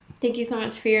Thank you so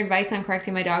much for your advice on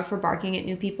correcting my dog for barking at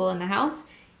new people in the house.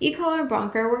 E-collar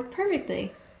bonker worked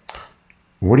perfectly.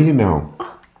 What do you know?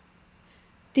 Oh,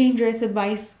 dangerous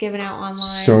advice given out online.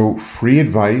 So free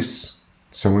advice,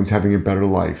 someone's having a better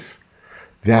life.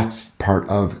 That's part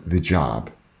of the job.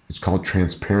 It's called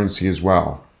transparency as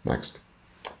well. Next.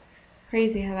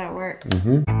 Crazy how that works.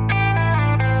 Mm-hmm.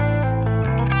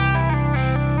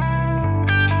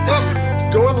 Oh,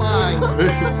 going live.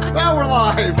 Now we're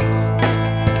live.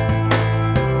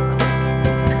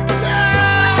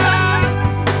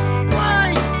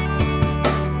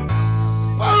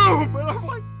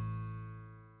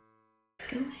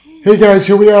 Hey guys,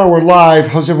 here we are. We're live.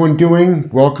 How's everyone doing?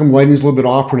 Welcome. Lighting's a little bit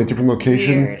off. We're in a different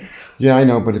location. Weird. Yeah, I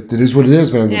know, but it is what it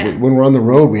is, man. Yeah. When we're on the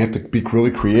road, we have to be really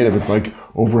creative. It's like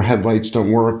overhead lights don't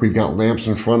work. We've got lamps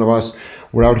in front of us.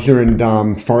 We're out here in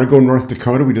Fargo, North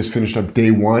Dakota. We just finished up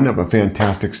day one of a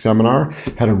fantastic seminar.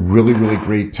 Had a really, really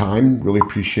great time. Really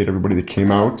appreciate everybody that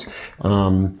came out.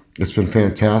 It's been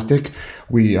fantastic.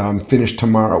 We finish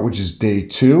tomorrow, which is day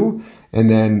two. And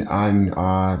then on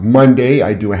Monday,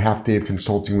 I do a half day of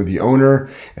consulting with the owner,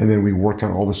 and then we work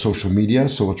on all the social media.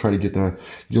 So you'll try to get the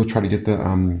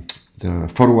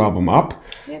photo album up.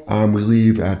 Yep. We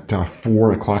leave at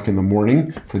 4 o'clock in the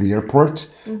morning for the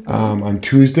airport. Mm-hmm. On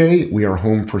Tuesday, we are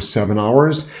home for 7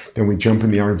 hours. Then we jump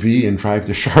in the RV and drive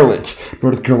to Charlotte,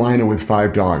 North Carolina with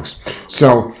 5 dogs.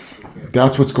 So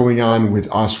that's what's going on with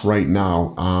us right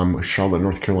now. Charlotte,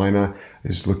 North Carolina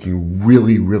is looking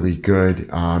really, really good.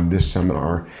 This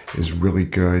seminar is really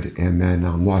good. And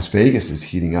then Las Vegas is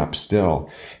heating up still.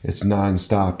 It's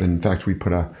nonstop. In fact, we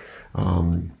put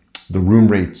the room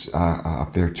rates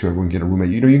up there too. Everyone get a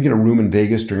room. You know, you can get a room in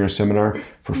Vegas during our seminar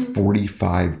for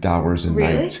 $45 a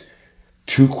night.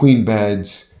 2 queen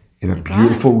beds in a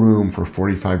beautiful room for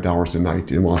 $45 a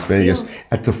night in Las Vegas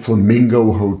at the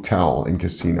Flamingo Hotel and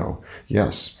Casino.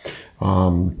 Yes.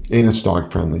 And it's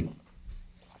dog friendly.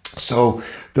 So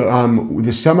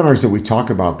the seminars that we talk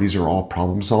about, these are all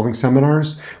problem solving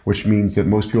seminars, which means that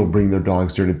most people bring their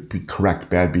dogs there to correct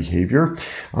bad behavior.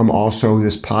 Also,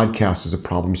 this podcast is a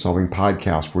problem solving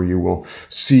podcast where you will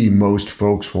see most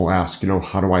folks will ask,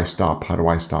 how do I stop? How do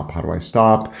I stop? How do I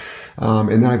stop?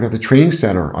 And then I've got the training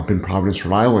center up in Providence,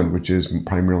 Rhode Island, which is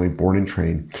primarily board and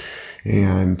train.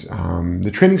 And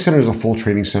the training center is a full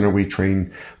training center. We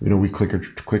train, we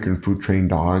clicker and food train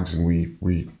dogs, and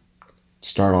we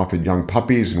start off at young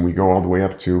puppies and we go all the way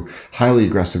up to highly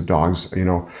aggressive dogs.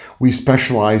 We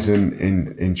specialize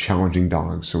in challenging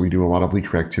dogs. So we do a lot of leash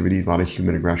reactivity, a lot of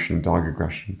human aggression and dog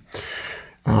aggression.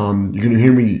 You're going to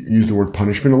hear me use the word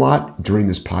punishment a lot during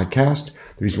this podcast.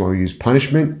 The reason why we use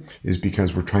punishment is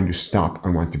because we're trying to stop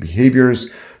unwanted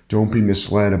behaviors. Don't be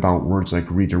misled about words like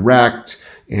redirect,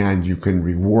 and you can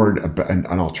reward an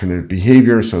alternative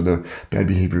behavior so the bad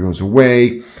behavior goes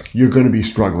away. You're going to be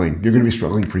struggling. You're going to be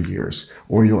struggling for years,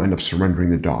 or you'll end up surrendering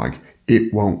the dog.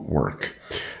 It won't work.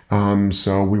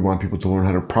 So we want people to learn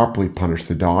how to properly punish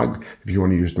the dog. If you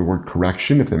want to use the word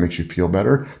correction, if that makes you feel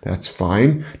better, that's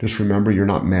fine. Just remember, you're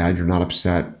not mad. You're not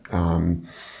upset. You're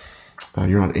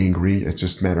not angry. It's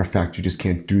just a matter of fact, you just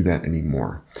can't do that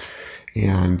anymore.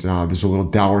 And there's a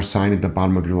little $ at the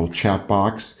bottom of your little chat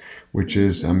box, which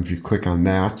is, if you click on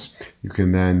that, you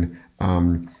can then,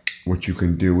 what you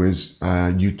can do is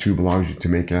YouTube allows you to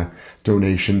make a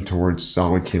donation towards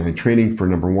Solid Canine Training for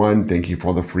number one. Thank you for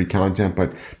all the free content.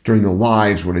 But during the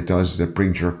lives, what it does is it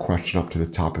brings your question up to the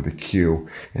top of the queue,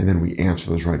 and then we answer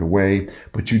those right away.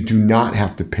 But you do not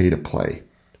have to pay to play.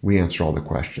 We answer all the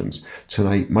questions.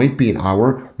 Tonight might be an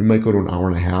hour. We might go to an hour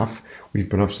and a half. We've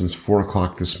been up since 4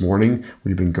 o'clock this morning.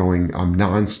 We've been going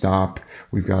nonstop.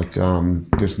 We've got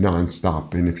just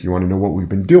nonstop. And if you want to know what we've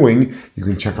been doing, you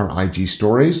can check our IG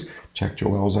stories. Check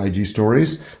Joelle's IG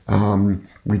stories.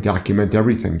 We document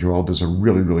everything. Joelle does a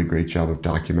really, really great job of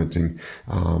documenting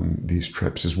these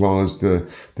trips, as well as the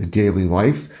daily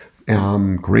life.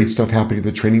 Great stuff happening at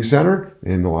the training center,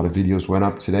 and a lot of videos went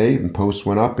up today and posts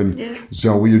went up, and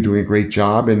Zoe, you're doing a great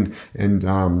job, and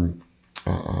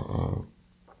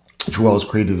Joelle has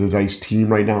created a nice team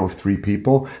right now of 3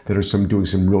 people that are doing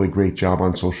some really great job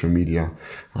on social media.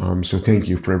 So thank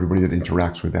you for everybody that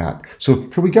interacts with that. So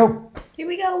here we go. Here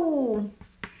we go.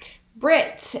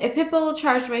 Britt, a pit bull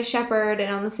charged my shepherd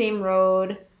and on the same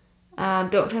road.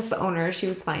 Don't trust the owner. She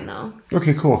was fine though.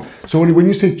 Okay, cool. So when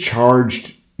you say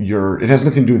charged, it has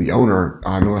nothing to do with the owner,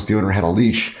 unless the owner had a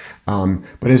leash.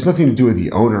 But it has nothing to do with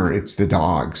the owner. It's the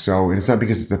dog. And it's not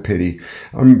because it's a pity.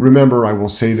 Remember, I will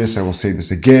say this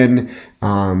again.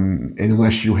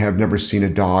 Unless you have never seen a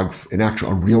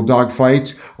real dog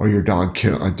fight, or a dog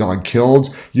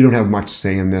killed, you don't have much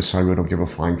say in this. So I really don't give a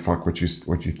flying fuck what you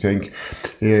think.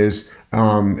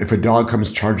 If a dog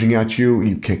comes charging at you,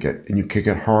 you kick it, and you kick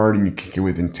it hard, and you kick it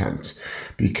with intent,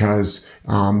 because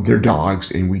they're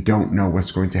dogs, and we don't know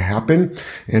what's going to happen.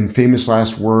 And famous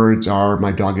last words are,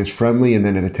 "My dog is friendly," and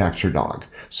then it attacks your dog.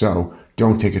 So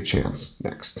don't take a chance.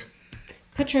 Next.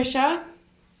 Patricia.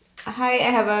 Hi, I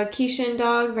have a Keishan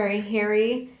dog, very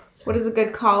hairy. What is a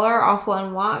good collar? Awful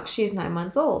on walk. She's 9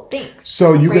 months old. Thanks.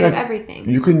 So you Afraid can of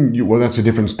everything. Well, that's a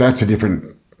different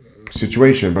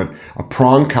situation, but a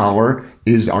prong collar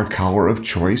is our collar of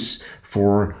choice.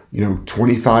 For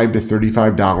 $25 to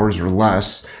 $35 or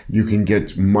less, you can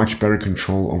get much better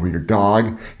control over your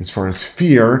dog. As far as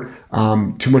fear,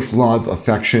 too much love,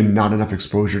 affection, not enough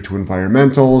exposure to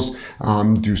environmentals,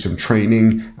 do some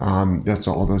training. That's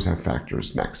all those have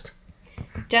factors. Next.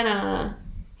 Jenna.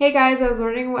 Hey guys, I was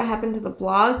wondering what happened to the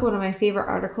blog. One of my favorite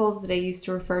articles that I used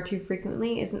to refer to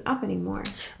frequently isn't up anymore.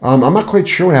 I'm not quite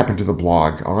sure what happened to the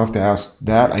blog. I'll have to ask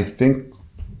that. I think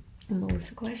A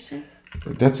Melissa question?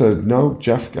 that's a no,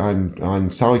 Jeff, on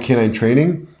Solid Canine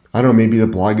Training. I don't know, maybe the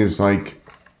blog is like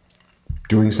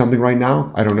doing something right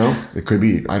now. I don't know. It could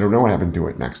be. I don't know what happened to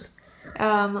it. Next.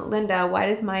 Linda, why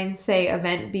does mine say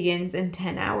event begins in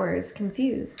 10 hours?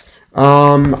 Confused.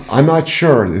 I'm not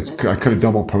sure. I could have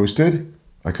double posted.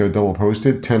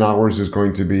 10 hours is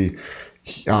going to be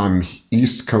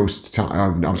East Coast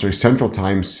time. Central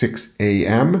time, 6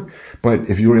 a.m. But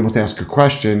if you were able to ask a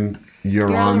question,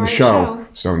 you're on the right show.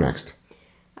 So next.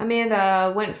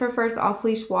 Amanda, went for first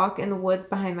off-leash walk in the woods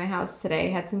behind my house today.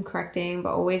 Had some correcting,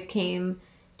 but always came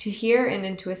to here and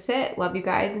into a sit. Love you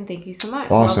guys and thank you so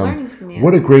much. Awesome. Love learning from you.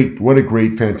 What a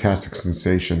great, fantastic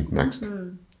sensation. Next.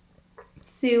 Mm-hmm.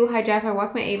 Sue, hi Jeff. I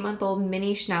walked my 8-month-old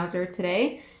mini schnauzer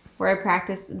today, where I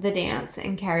practiced the dance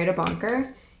and carried a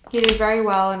bonker. He did very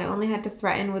well, and I only had to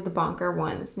threaten with the bonker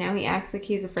once. Now he acts like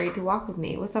he's afraid to walk with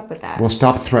me. What's up with that? Well,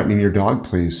 stop threatening your dog,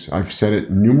 please. I've said it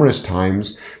numerous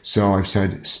times, so I've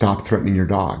said stop threatening your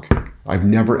dog. I've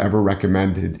never, ever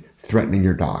recommended threatening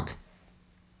your dog.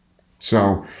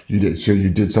 So you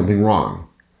did something wrong.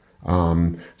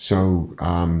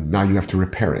 Now you have to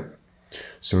repair it.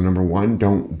 So number one,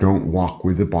 don't walk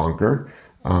with the bonker.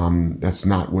 That's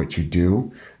not what you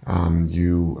do.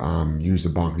 You use the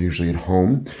bonker usually at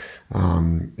home.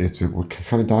 What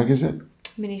kind of dog is it?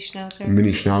 Mini Schnauzer.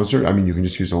 Mini Schnauzer. I mean, you can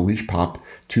just use a leash pop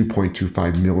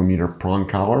 2.25 millimeter prong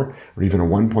collar, or even a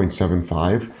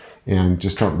 1.75, and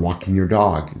just start walking your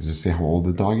dog. Does it say how old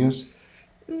the dog is?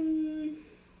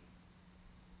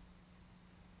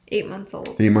 8 months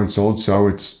old. 8 months old. So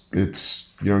it's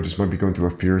just might be going through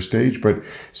a fear stage. But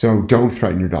so don't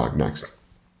threaten your dog. Next.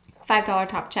 $5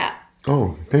 top chat.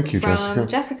 Oh, thank you, From Jessica.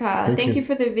 Jessica. Thank you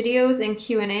for the videos and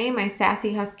Q&A. My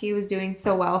sassy husky was doing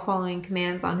so well following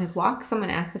commands on his walk. Someone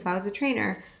asked if I was a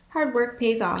trainer. Hard work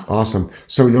pays off. Awesome.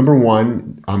 So number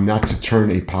one, not to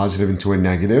turn a positive into a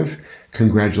negative.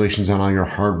 Congratulations on all your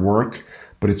hard work.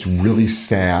 But it's really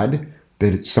sad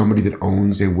that it's somebody that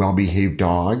owns a well-behaved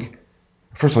dog.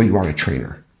 First of all, you are a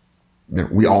trainer.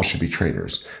 We all should be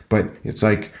trainers. But it's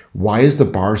like, why is the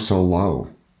bar so low?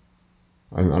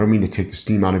 I don't mean to take the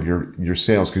steam out of your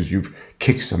sails because you've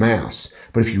kicked some ass.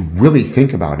 But if you really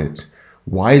think about it,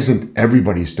 why isn't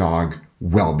everybody's dog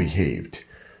well behaved?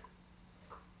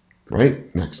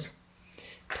 Right? Next.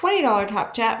 $20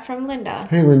 top chat from Linda.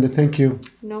 Hey, Linda, thank you.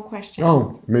 No question.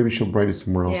 Oh, maybe she'll write it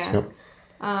somewhere else. Yeah. Yep.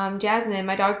 Jasmine,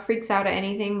 my dog freaks out at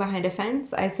anything behind a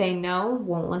fence. I say no,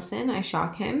 won't listen. I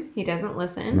shock him. He doesn't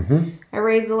listen. Mm-hmm. I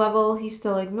raise the level. He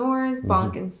still ignores.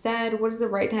 Bonk instead. What is the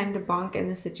right time to bonk in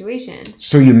this situation?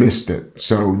 So you missed it.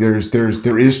 So there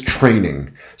is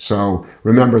training. So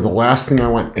remember, the last thing I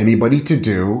want anybody to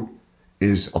do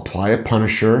is apply a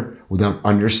punisher without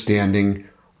understanding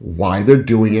why they're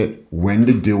doing it, when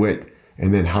to do it,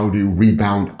 and then how to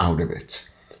rebound out of it.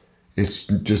 It's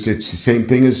the same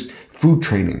thing as food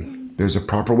training. There's a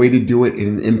proper way to do it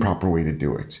and an improper way to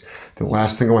do it. The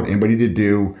last thing I want anybody to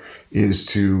do is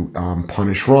to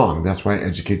punish wrong. That's why I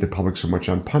educate the public so much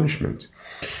on punishment.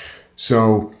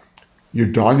 So your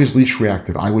dog is leash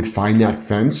reactive. I would find that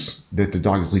fence that the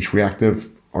dog is leash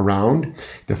reactive around.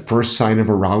 The first sign of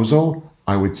arousal,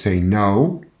 I would say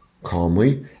no,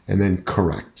 calmly, and then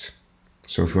correct.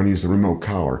 So if you want to use the remote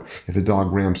collar, if the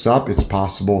dog ramps up, it's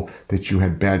possible that you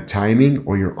had bad timing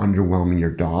or you're underwhelming your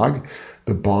dog.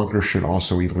 The bonker should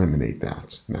also eliminate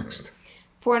that. Next.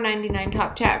 $4.99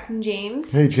 top chat from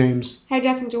James. Hey, James. Hi,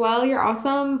 Jeff and Joelle. You're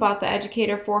awesome. Bought the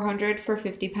Educator 400 for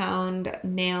 50-pound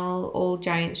nail old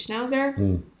giant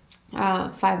schnauzer.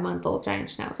 5-month-old giant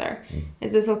schnauzer.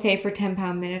 Is this okay for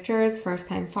 10-pound miniatures?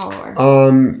 First-time follower.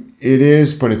 It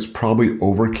is, but it's probably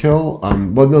overkill.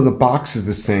 Well, no, the box is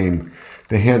the same.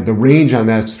 The range on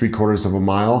that is 3/4 of a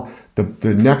mile.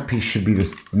 The neck piece should be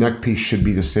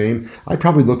the same. I'd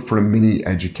probably look for a mini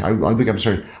educator. I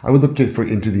would look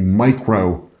into the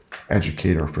micro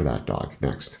educator for that dog.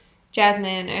 Next.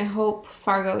 Jasmine, I hope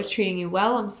Fargo is treating you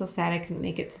well. I'm so sad I couldn't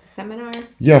make it to the seminar.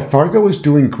 Yeah, Fargo is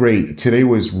doing great. Today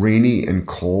was rainy and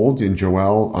cold, and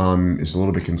Joelle is a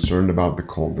little bit concerned about the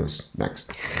coldness.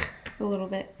 Next. A little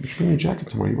bit. You should bring your jacket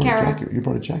tomorrow. You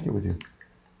brought a jacket with you.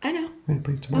 I know. Yeah,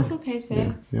 bring it tomorrow. That's okay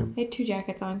today. Yeah. I had 2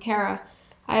 jackets on. Kara,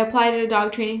 I applied at a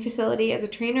dog training facility as a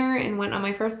trainer and went on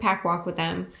my first pack walk with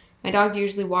them. My dog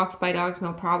usually walks by dogs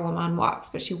no problem on walks,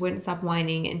 but she wouldn't stop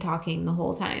whining and talking the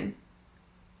whole time.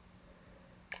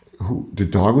 The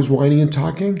dog was whining and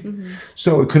talking? Mm-hmm.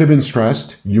 So it could have been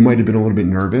stressed. You might have been a little bit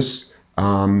nervous.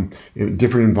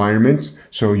 Different environments.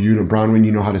 So Bronwyn,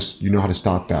 you know how to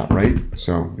stop that, right?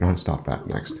 So you know how to stop that.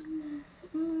 Next.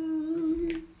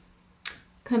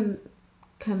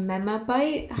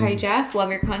 Kamemabite. Hi Jeff,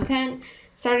 love your content.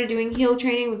 Started doing heel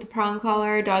training with the prong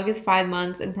collar. Dog is 5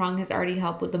 months and prong has already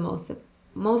helped with the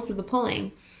most of the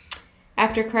pulling.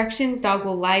 After corrections, dog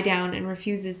will lie down and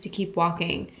refuses to keep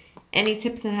walking. Any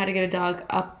tips on how to get a dog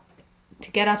up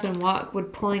to get up and walk?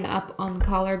 Would pulling up on the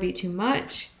collar be too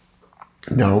much?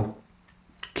 No.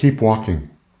 Keep walking.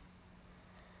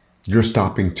 You're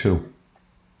stopping too.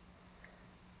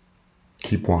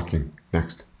 Keep walking.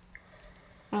 Next.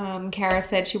 Kara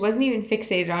said she wasn't even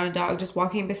fixated on a dog, just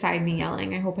walking beside me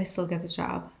yelling. I hope I still get the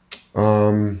job.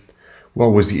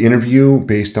 Well, was the interview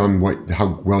based on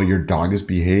how well your dog has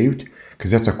behaved?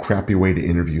 Because that's a crappy way to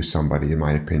interview somebody, in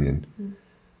my opinion. Mm.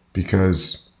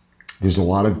 Because there's a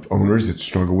lot of owners that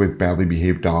struggle with badly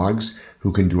behaved dogs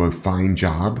who can do a fine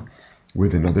job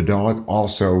with another dog.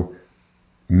 Also,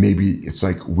 maybe it's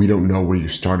like we don't know where you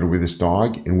started with this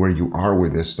dog and where you are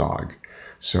with this dog.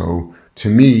 So to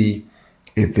me,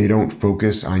 if they don't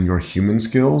focus on your human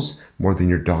skills more than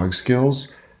your dog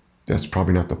skills, that's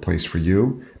probably not the place for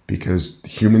you, because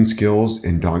human skills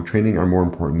in dog training are more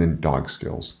important than dog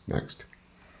skills. Next.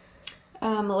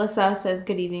 Melissa says,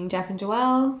 good evening, Jeff and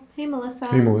Joelle. Hey, Melissa.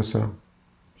 Hey, Melissa.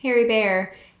 Harry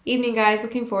Bear. Evening, guys.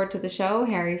 Looking forward to the show.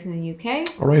 Harry from the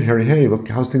UK. All right, Harry. Hey, look,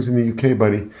 how's things in the UK,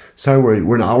 buddy? Sorry,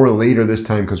 we're an hour later this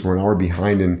time because we're an hour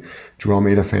behind, and Joelle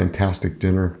made a fantastic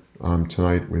dinner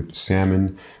tonight with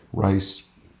salmon, rice,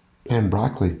 and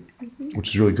broccoli, which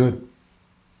is really good.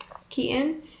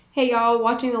 Keaton. Hey, y'all.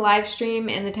 Watching the live stream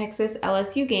and the Texas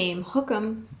LSU game. Hook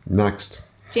 'em. Next.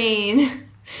 Jane.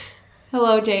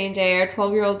 Hello, J&J. Our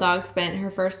 12-year-old dog spent her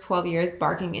first 12 years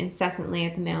barking incessantly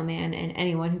at the mailman and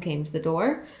anyone who came to the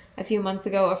door. A few months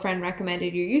ago, a friend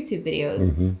recommended your YouTube videos.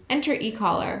 Mm-hmm. Enter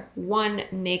e-collar. 1,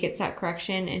 make it set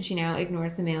correction, and she now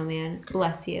ignores the mailman.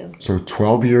 Bless you. So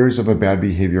 12 years of a bad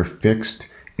behavior fixed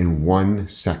in 1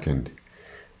 second.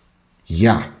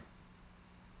 Yeah.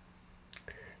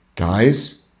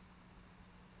 Guys,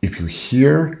 if you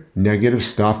hear negative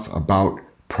stuff about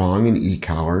prong and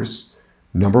e-collars,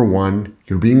 number 1,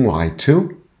 you're being lied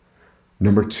to.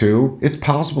 Number 2, it's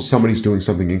possible somebody's doing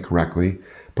something incorrectly,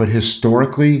 but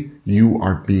historically, you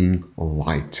are being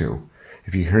lied to.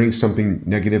 If you're hearing something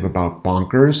negative about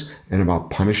bonkers and about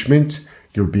punishment,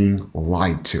 you're being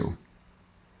lied to.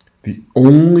 The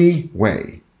only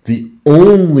way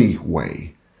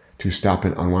to stop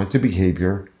an unwanted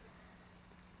behavior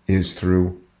is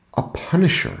through a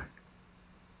punisher.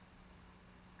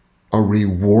 A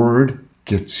reward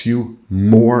gets you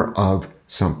more of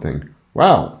something.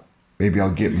 Well, maybe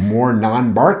I'll get more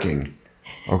non-barking.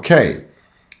 Okay.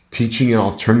 Teaching an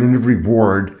alternative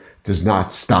reward does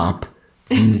not stop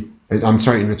an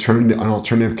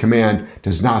alternative command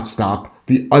does not stop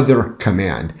the other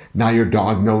command. Now your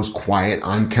dog knows quiet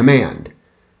on command,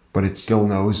 but it still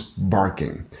knows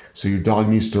barking. So your dog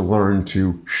needs to learn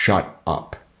to shut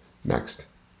up. Next.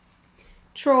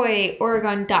 Troy,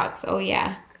 Oregon Ducks. Oh,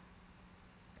 yeah.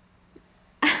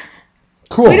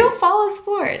 Cool. We don't follow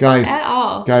sports at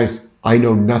all. Guys, I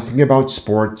know nothing about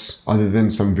sports other than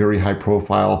some very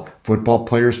high-profile football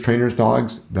players, trainers,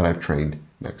 dogs that I've trained.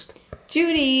 Next.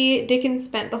 Judy. Dickens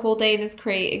spent the whole day in his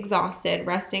crate, exhausted,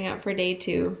 resting up for day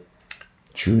 2.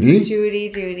 Judy.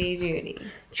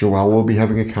 Joelle will be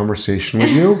having a conversation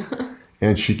with you,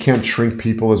 and she can't shrink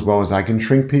people as well as I can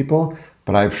shrink people,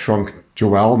 but I've shrunk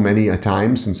Joelle many a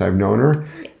time since I've known her,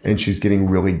 and she's getting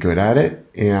really good at it,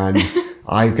 and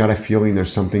I've got a feeling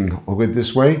there's something good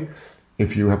this way.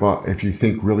 If you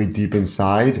think really deep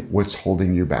inside, what's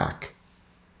holding you back?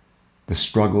 The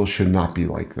struggle should not be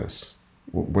like this.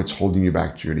 What's holding you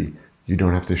back, Judy? You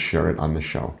don't have to share it on the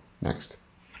show. Next.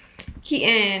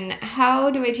 Keaton, how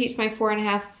do I teach my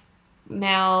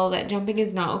Mal that jumping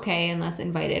is not okay unless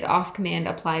invited. Off command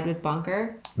applied with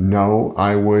bunker. No,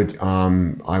 I would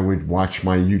watch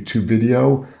my YouTube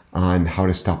video on how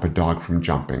to stop a dog from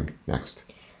jumping. Next.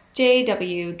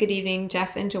 JW, good evening,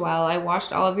 Jeff and Joelle. I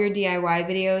watched all of your DIY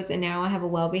videos and now I have a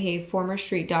well-behaved former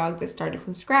street dog that started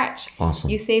from scratch. Awesome.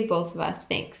 You saved both of us.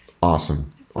 Thanks.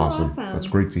 Awesome. So awesome. That's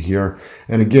great to hear.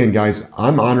 And again, guys,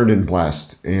 I'm honored and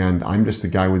blessed, and I'm just the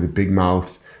guy with a big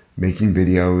mouth making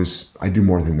videos. I do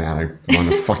more than that. I run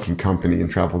a fucking company and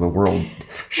travel the world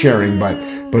sharing, but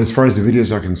as far as the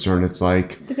videos are concerned, it's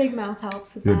like the big mouth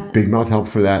helps with the that. big mouth help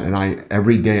for that. And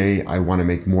every day I want to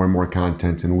make more and more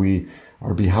content, and we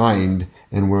are behind,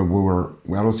 and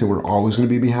I don't say we're always going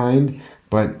to be behind,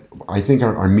 but I think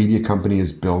our media company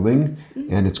is building,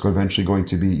 and it's eventually going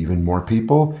to be even more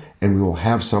people, and we will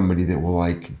have somebody that will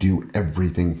like do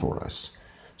everything for us.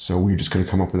 So we're just going to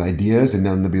come up with ideas, and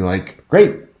then they'll be like,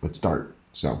 great, let's start.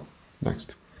 So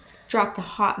next. Dropped a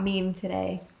hot meme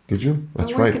today. Did you?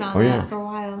 That's Been right. working on that for a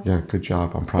while. Yeah, good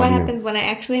job. I'm proud what of you. What happens when I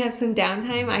actually have some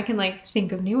downtime? I can like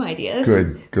think of new ideas.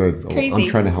 Good. It's crazy. I'm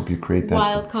trying to help you create that.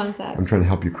 Wild concept. I'm trying to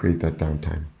help you create that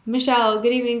downtime. Michelle,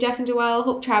 good evening, Jeff and Joelle.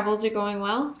 Hope travels are going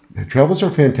well. The travels are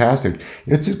fantastic.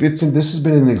 This has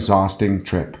been an exhausting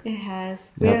trip. It has.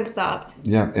 We haven't stopped.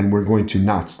 Yeah, and we're going to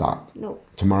not stop. Nope.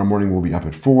 Tomorrow morning we'll be up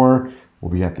at 4.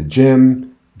 We'll be at the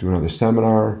gym, do another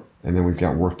seminar, and then we've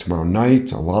got work tomorrow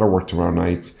night. A lot of work tomorrow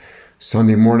night.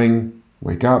 Sunday morning,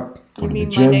 wake up, go to the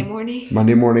gym. Monday morning?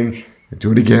 Monday morning,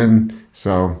 do it again.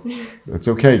 So it's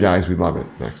okay, guys. We love it.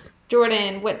 Next.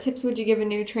 Jordan, what tips would you give a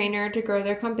new trainer to grow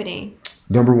their company?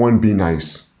 Number 1, be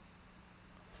nice.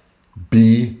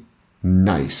 Be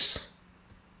nice.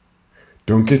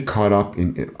 Don't get caught up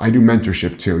in. I do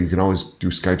mentorship too. You can always do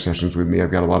Skype sessions with me. I've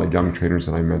got a lot of young trainers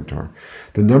that I mentor.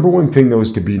 The number 1 thing, though,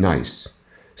 is to be nice.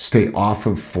 Stay off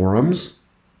of forums.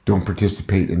 Don't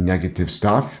participate in negative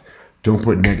stuff. Don't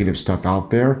put negative stuff out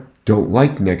there. Don't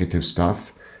like negative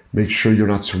stuff. Make sure you're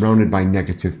not surrounded by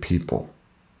negative people.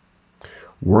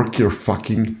 Work your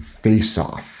fucking face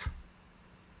off.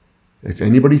 If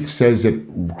anybody says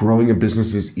that growing a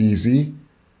business is easy,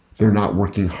 they're not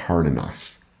working hard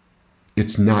enough.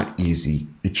 It's not easy.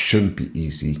 It shouldn't be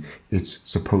easy. It's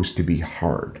supposed to be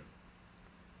hard.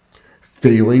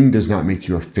 Failing does not make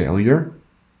you a failure.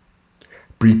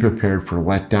 Be prepared for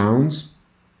letdowns.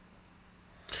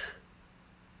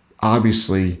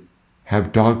 Obviously,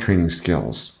 have dog training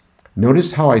skills.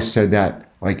 Notice how I said that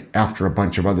like after a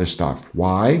bunch of other stuff.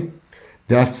 Why?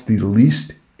 That's the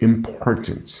least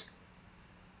important.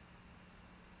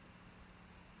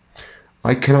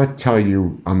 I cannot tell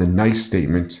you on the nice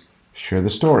statement, share the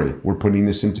story. We're putting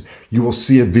this into, you will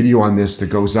see a video on this that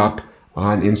goes up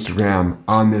on Instagram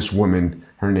on this woman.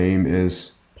 Her name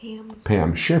is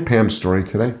Pam. Share Pam's story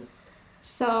today.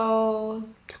 So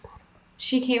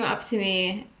she came up to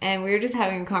me and we were just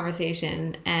having a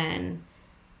conversation and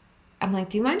I'm like,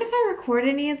 do you mind if I record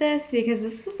any of this? Because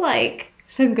this was like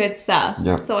some good stuff.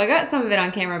 Yep. So I got some of it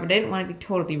on camera, but I didn't want to be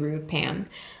totally rude, Pam.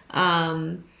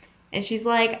 And she's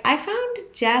like, I found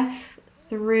Jeff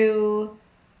through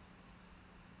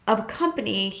a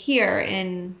company here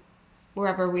in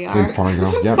wherever we are. In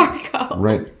Fargo. Yep. Fargo.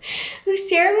 Right. Who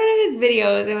shared one of his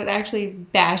videos and was actually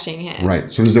bashing him.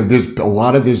 Right. So there's a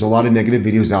lot of negative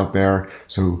videos out there.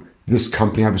 So this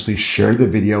company obviously shared the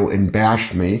video and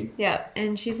bashed me. Yep.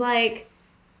 And she's like,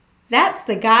 that's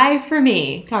the guy for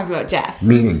me. Talking about Jeff.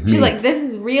 Meaning. She's like, this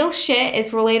is real shit. It's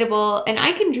relatable. And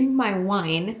I can drink my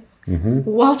wine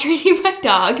while training my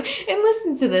dog and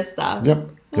listen to this stuff.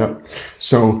 Yep.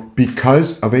 So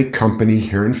because of a company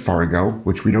here in Fargo,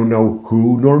 which we don't know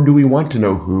who, nor do we want to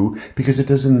know who, because it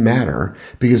doesn't matter,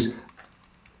 because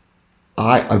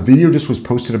a video just was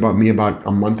posted about me about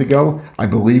a month ago. I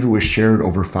believe it was shared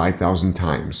over 5,000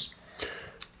 times.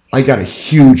 I got a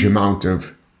huge amount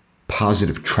of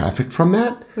positive traffic from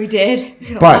that. We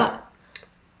did. But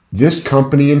this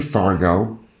company in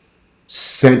Fargo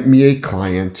sent me a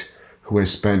client who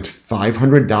has spent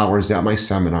 $500 at my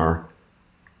seminar,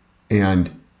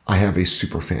 and I have a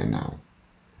super fan now.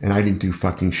 And I didn't do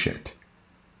fucking shit.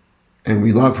 And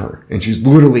we love her. And she's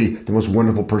literally the most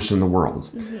wonderful person in the world.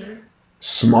 Mm-hmm.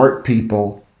 Smart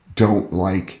people don't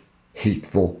like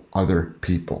hateful other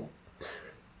people.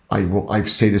 I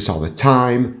say this all the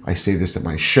time. I say this at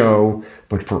my show.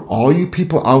 But for all you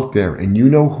people out there, and you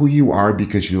know who you are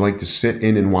because you like to sit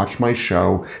in and watch my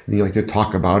show, and you like to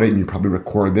talk about it, and you probably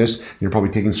record this, and you're probably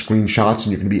taking screenshots,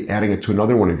 and you're going to be adding it to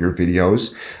another one of your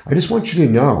videos. I just want you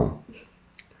to know,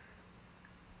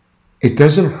 it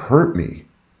doesn't hurt me.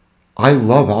 I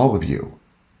love all of you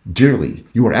dearly.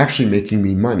 You are actually making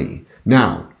me money.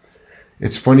 Now,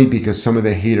 It's funny because some of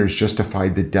the haters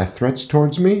justified the death threats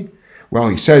towards me. Well,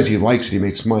 he says he likes it, he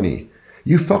makes money.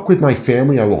 You fuck with my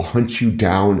family, I will hunt you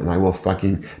down and I will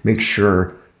fucking make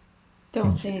sure.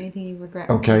 Don't say anything you regret.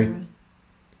 Okay.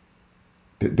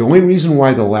 The only reason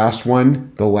why the last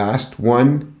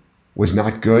one was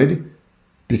not good,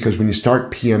 because when you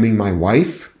start PMing my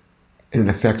wife and it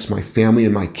affects my family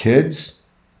and my kids,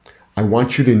 I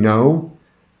want you to know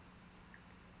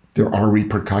there are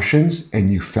repercussions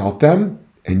and you felt them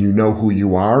and you know who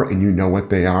you are and you know what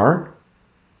they are.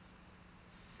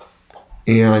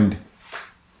 And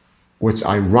what's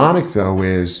ironic though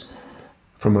is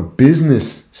from a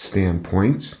business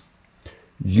standpoint,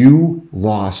 you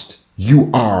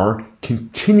are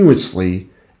continuously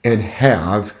and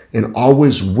have and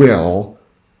always will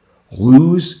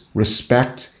lose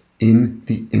respect in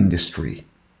the industry.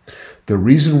 The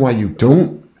reason why you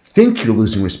don't think you're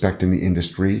losing respect in the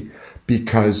industry,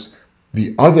 because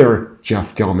the other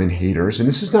Jeff Gellman haters, and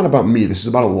this is not about me, this is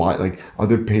about a lot, like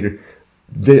other haters,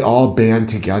 they all band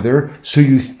together. So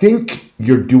you think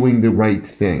you're doing the right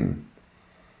thing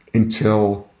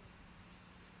until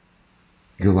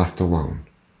you're left alone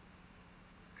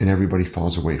and everybody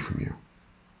falls away from you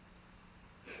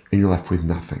and you're left with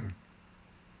nothing.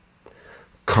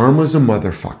 Karma's a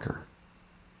motherfucker.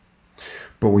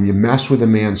 But when you mess with a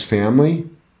man's family,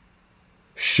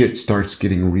 shit starts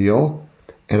getting real.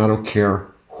 And I don't care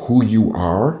who you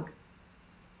are.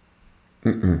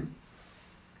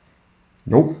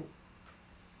 Nope.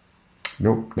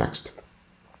 Next.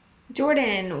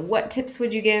 Jordan, what tips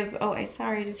would you give? Oh, I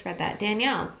just read that.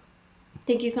 Danielle,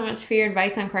 thank you so much for your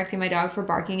advice on correcting my dog for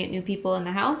barking at new people in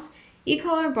the house.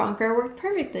 E-collar bonker worked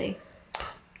perfectly.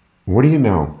 What do you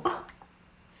know? Oh,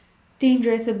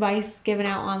 dangerous advice given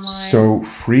out online. So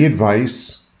free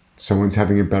advice, someone's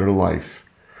having a better life.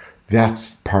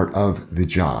 That's part of the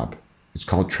job. It's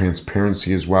called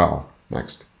transparency as well.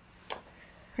 Next.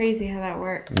 Crazy how that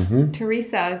works.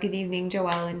 Teresa, good evening,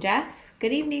 Joelle and Jeff.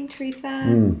 Good evening,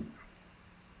 Teresa.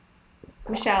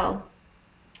 Michelle,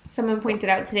 someone pointed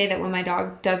out today that when my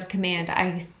dog does a command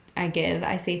I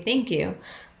say thank you.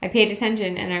 I paid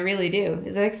attention and I really do.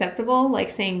 Is that acceptable? Like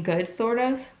saying good, sort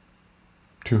of?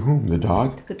 To whom? The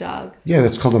dog? The dog. Yeah,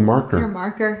 that's called a marker. It's a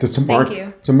marker. That's a Thank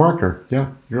you. It's a marker.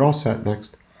 Yeah, you're all set.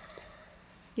 Next.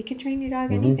 You can train your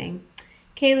dog anything.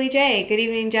 Kaylee J, good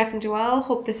evening, Jeff and Joelle.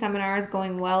 Hope the seminar is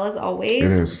going well as always.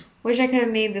 It is. Wish I could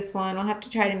have made this one. I'll have to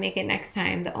try to make it next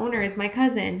time. The owner is my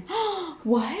cousin.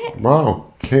 What?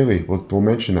 Wow, Kaylee, we'll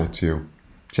mention that to you.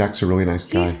 Jack's a really nice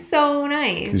guy. He's so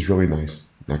nice. He's really nice.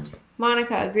 Next.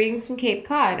 Monica, greetings from Cape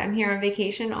Cod. I'm here on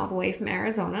vacation all the way from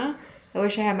Arizona. I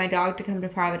wish I had my dog to come to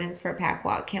Providence for a pack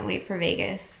walk. Can't wait for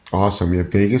Vegas. Awesome. Yeah,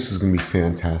 Vegas is going to be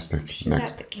fantastic. She's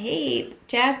Next. at the Cape.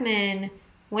 Jasmine,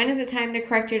 when is it time to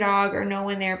correct your dog or know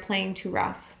when they're playing too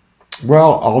rough?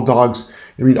 Well, all dogs,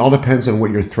 all depends on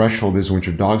what your threshold is, what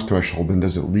your dog's threshold, and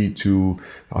does it lead to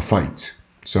a fight?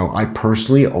 So I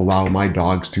personally allow my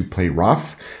dogs to play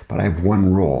rough, but I have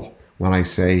one rule. When I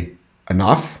say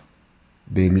enough,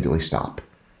 they immediately stop.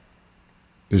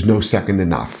 There's no second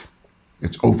enough.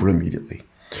 It's over immediately.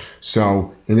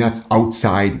 So, and that's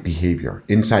outside behavior.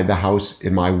 Inside the house,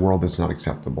 in my world, that's not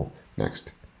acceptable.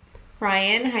 Next.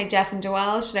 Ryan, hi Jeff and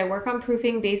Joelle. Should I work on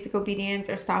proofing basic obedience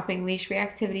or stopping leash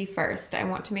reactivity first? I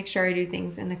want to make sure I do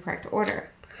things in the correct order.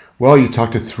 Well, you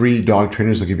talk to 3 dog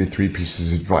trainers, they'll give you 3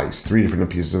 pieces of advice, 3 different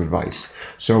pieces of advice.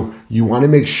 So you want to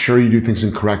make sure you do things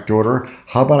in correct order.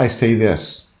 How about I say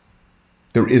this?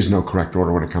 There is no correct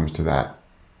order when it comes to that.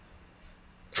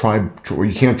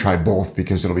 You can't try both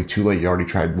because it'll be too late. You already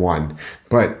tried one.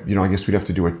 But, I guess we'd have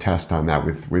to do a test on that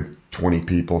with 20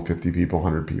 people, 50 people,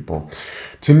 100 people.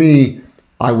 To me,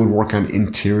 I would work on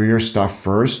interior stuff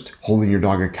first, holding your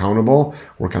dog accountable,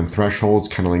 work on thresholds,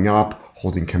 kenneling up,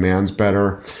 holding commands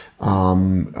better,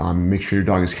 make sure your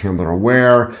dog is handler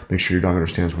aware, make sure your dog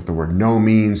understands what the word no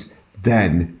means,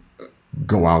 then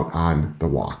go out on the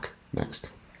walk. Next.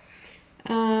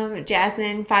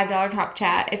 Jasmine, $5 top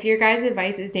chat. If your guys'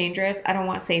 advice is dangerous, I don't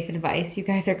want safe advice. You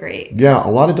guys are great. Yeah, a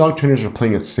lot of dog trainers are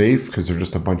playing it safe because they're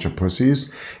just a bunch of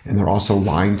pussies, and they're also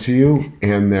lying to you,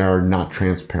 and they're not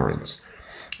transparent.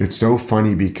 It's so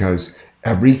funny because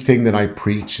everything that I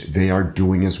preach, they are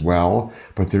doing as well,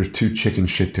 but there's too chicken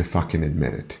shit to fucking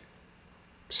admit it.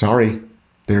 Sorry,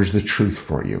 there's the truth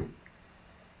for you.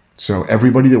 So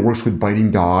everybody that works with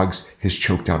biting dogs has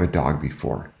choked out a dog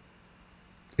before.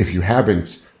 If you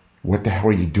haven't, what the hell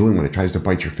are you doing when it tries to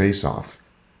bite your face off?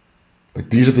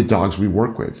 But these are the dogs we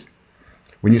work with.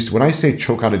 When I say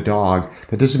choke out a dog,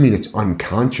 that doesn't mean it's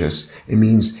unconscious. It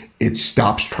means it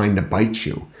stops trying to bite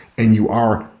you. And you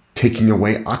are taking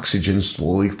away oxygen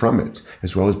slowly from it,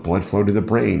 as well as blood flow to the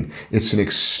brain. It's an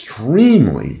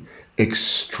extremely,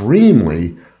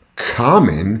 extremely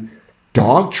common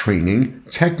dog training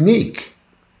technique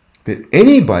that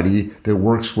anybody that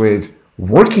works with a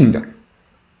working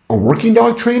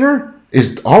dog trainer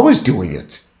is always doing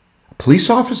it.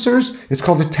 Police officers, it's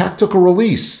called a tactical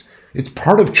release. It's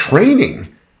part of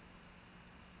training.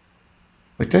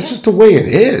 Like, that's just the way it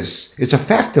is. It's a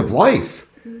fact of life.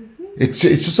 It's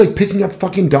just like picking up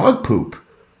fucking dog poop.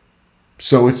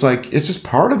 So it's like, it's just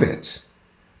part of it.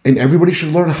 And everybody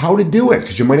should learn how to do it,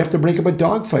 because you might have to break up a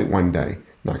dog fight one day.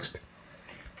 Next.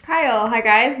 Kyle, hi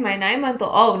guys, my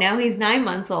 9-month-old. Oh, now he's 9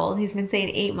 months old. He's been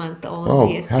saying 8-month-old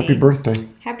GSD. Happy birthday.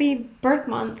 Happy birth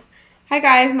month. Hi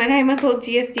guys, my 9-month-old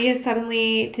GSD has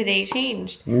suddenly today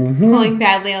changed. Pulling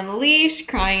badly on the leash,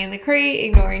 crying in the crate,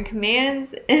 ignoring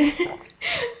commands.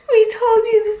 We told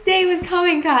you this day was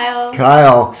coming, Kyle.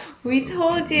 Kyle. We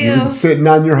told you. You've been sitting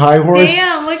on your high horse.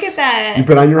 Damn, look at that. You've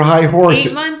been on your high horse.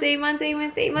 8 months, 8 months, 8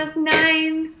 months, 8 months,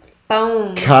 9.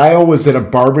 Boom. Kyle was at a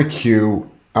barbecue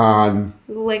on...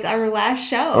 like our last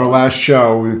show. Our last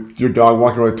show with your dog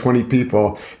walking around with 20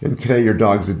 people, and today your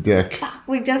dog's a dick. Fuck,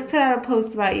 we just put out a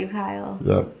post about you, Kyle.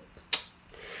 Yep.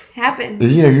 Happened.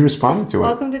 Yeah, he responded to it.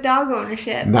 Welcome to dog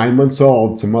ownership. 9 months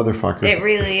old, it's a motherfucker. It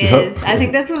really is. I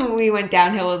think that's when we went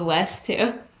downhill with Wes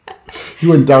too. You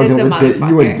went downhill the day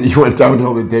you went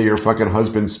downhill the day your fucking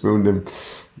husband spooned him.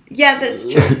 Yeah, that's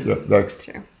true. Yeah, next.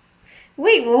 True.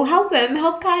 Wait, we'll help him.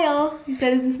 Help Kyle. He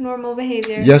said, is this normal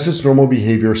behavior? Yes, it's normal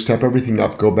behavior. Step everything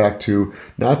up. Go back to,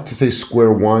 not to say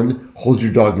square one, hold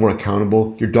your dog more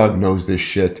accountable. Your dog knows this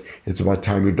shit. It's about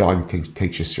time your dog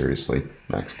takes you seriously.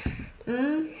 Next.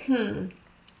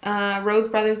 Rose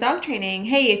Brothers Dog Training.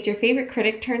 Hey, it's your favorite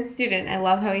critic turned student. I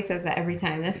love how he says that every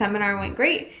time. The seminar went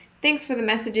great. Thanks for the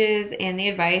messages and the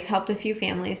advice. Helped a few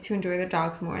families to enjoy their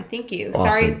dogs more. Thank you. Awesome.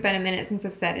 Sorry it's been a minute since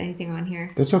I've said anything on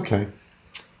here. That's okay.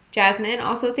 Jasmine,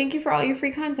 also thank you for all your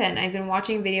free content. I've been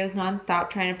watching videos nonstop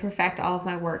trying to perfect all of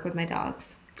my work with my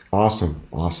dogs. Awesome.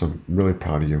 Awesome. I'm really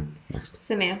proud of you. Next.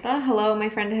 Samantha, hello. My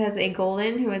friend has a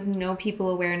golden who has no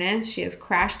people awareness. She has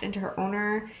crashed into her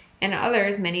owner and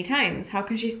others many times. How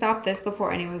can she stop this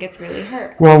before anyone gets really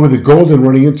hurt? Well, with the golden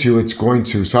running into, it's going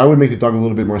to. So I would make the dog a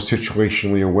little bit more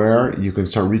situationally aware. You can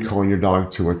start recalling your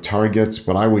dog to a target,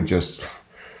 but I'd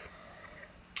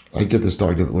get this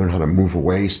dog to learn how to move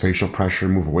away, spatial pressure,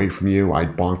 move away from you.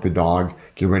 I'd bonk the dog,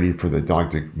 get ready for the dog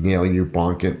to nail you,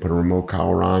 bonk it, put a remote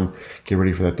collar on, get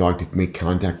ready for that dog to make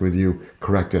contact with you,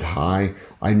 correct it high.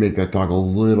 I'd make that dog a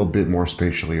little bit more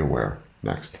spatially aware.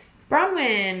 Next.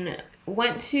 Bronwyn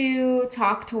went to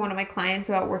talk to one of my clients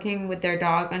about working with their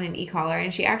dog on an e-collar,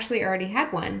 and she actually already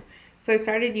had one. So I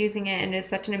started using it, and it's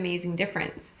such an amazing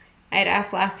difference. I had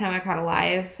asked last time I caught a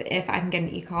live if I can get an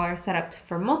e-collar set up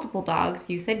for multiple dogs.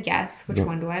 You said yes. Which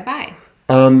one do I buy?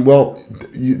 Well,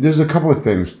 there's a couple of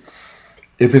things.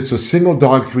 If it's a single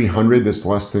dog 300 that's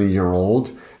less than a year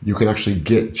old, you can actually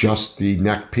get just the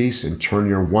neck piece and turn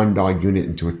your 1-dog unit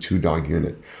into a 2-dog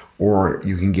unit. Or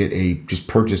you can just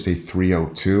purchase a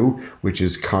 302,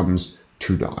 which comes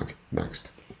 2-dog.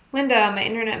 Next. Linda, my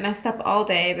internet messed up all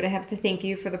day, but I have to thank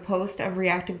you for the post of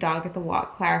reactive dog at the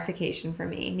walk clarification for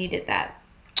me. Needed that.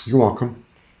 You're welcome.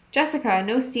 Jessica,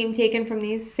 no steam taken from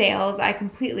these sales. I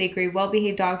completely agree.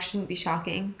 Well-behaved dogs shouldn't be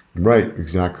shocking. Right,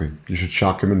 exactly. You should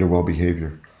shock them into well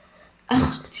behavior.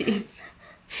 Oh, jeez.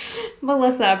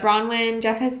 Melissa, Bronwyn,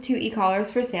 Jeff has 2 e-collars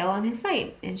for sale on his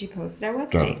site, and she posted our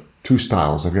website. 2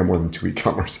 styles. I've got more than 2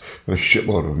 e-collars. Got a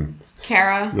shitload of them.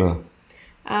 Kara. Yeah.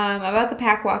 About the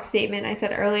pack walk statement, I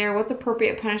said earlier, what's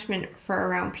appropriate punishment for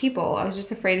around people? I was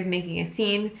just afraid of making a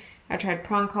scene. I tried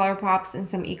prong collar pops and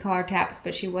some e-collar taps,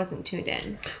 but she wasn't tuned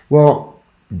in. Well,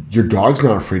 your dog's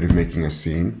not afraid of making a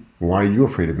scene. Why are you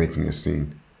afraid of making a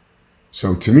scene?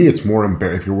 So to me, it's more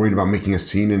if you're worried about making a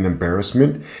scene and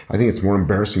embarrassment, I think it's more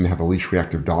embarrassing to have a leash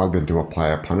reactive dog than to apply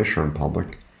a punisher in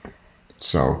public.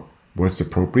 So what's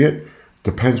appropriate?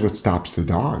 Depends what stops the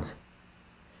dog.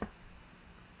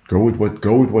 Go with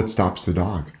what stops the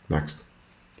dog. Next.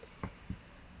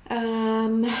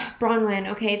 Bronwyn,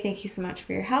 okay, thank you so much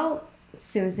for your help.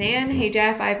 Suzanne, hey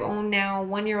Jeff, I've owned now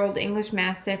 1-year-old English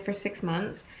Mastiff for 6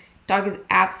 months. Dog is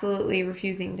absolutely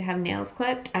refusing to have nails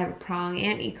clipped. I have a prong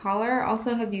and e-collar.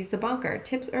 Also have used a bunker.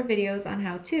 Tips or videos on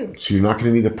how to. So you're not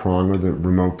going to need the prong or the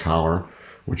remote collar.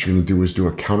 What you're going to do is do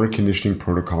a counter conditioning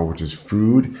protocol, which is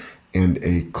food and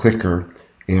a clicker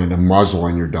and a muzzle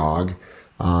on your dog.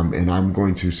 And I'm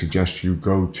going to suggest you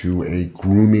go to a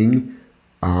grooming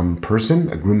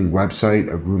person, a grooming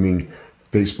website, a grooming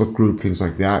Facebook group, things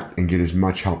like that, and get as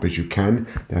much help as you can.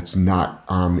 That's not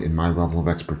in my level of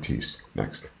expertise.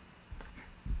 Next.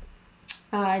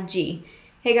 G.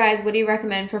 Hey guys, what do you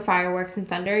recommend for fireworks and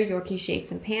thunder, Yorkie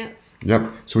shakes and pants? Yep.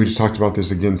 So we just talked about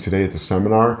this again today at the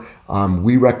seminar.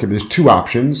 We recommend there's two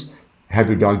options. Have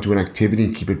your dog do an activity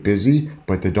and keep it busy,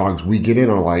 but the dogs we get in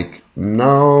are like,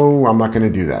 no, I'm not going to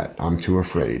do that. I'm too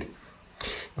afraid.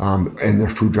 And their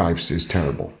food drive is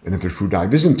terrible. And if their food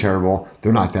drive isn't terrible,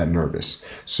 they're not that nervous.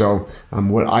 So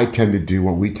what we tend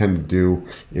to do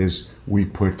is we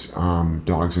put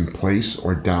dogs in place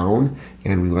or down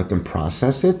and we let them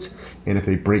process it. And if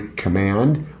they break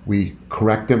command, we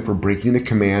correct them for breaking the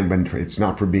command, but it's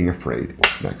not for being afraid.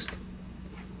 Next.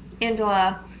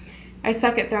 Angela, I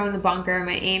suck at throwing the bonker.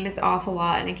 My aim is off a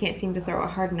lot and I can't seem to throw it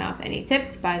hard enough. Any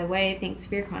tips? By the way, thanks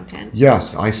for your content.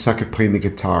 Yes, I suck at playing the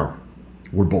guitar.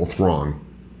 We're both wrong.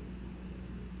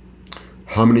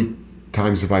 How many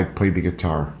times have I played the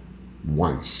guitar?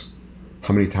 Once.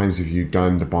 How many times have you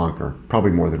done the bonker?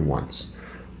 Probably more than once.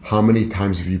 How many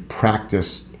times have you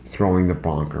practiced throwing the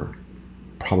bonker?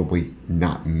 Probably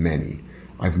not many.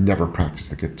 I've never practiced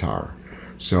the guitar.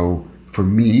 So for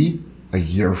me, a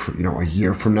year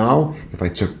from now, if I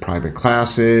took private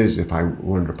classes, if I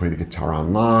learned to play the guitar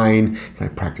online, if I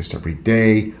practiced every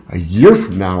day, a year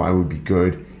from now I would be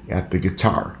good at the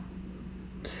guitar.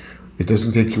 It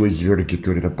doesn't take you a year to get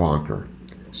good at a bonker.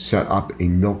 Set up a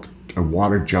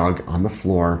water jug on the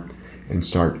floor and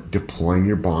start deploying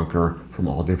your bonker from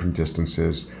all different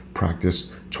distances.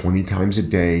 Practice 20 times a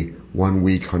day, 1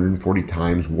 week, 140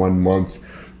 times, 1 month,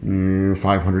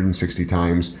 560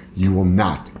 times. You will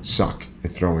not suck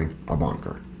at throwing a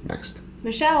bonker. Next.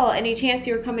 Michelle, any chance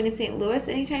you're coming to St. Louis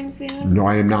anytime soon? No,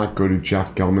 I am not. Go to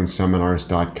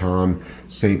jeffgelmanseminars.com.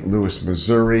 St. Louis,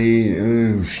 Missouri.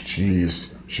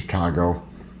 Jeez. Chicago.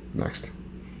 Next.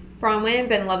 Bronwyn,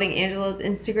 been loving Angelo's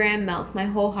Instagram. Melts my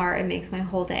whole heart and makes my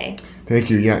whole day. Thank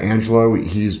you. Yeah, Angelo,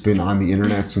 he's been on the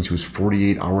internet since he was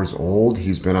 48 hours old.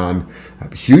 He's been on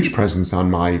a huge presence on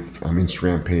my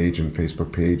Instagram page and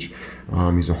Facebook page.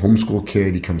 He's a homeschool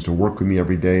kid. He comes to work with me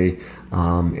every day.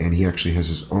 And he actually has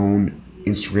his own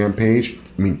Instagram page.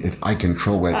 I mean, if I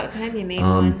control it. About time you made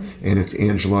one. And it's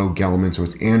Angelo Gelman. So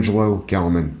it's Angelo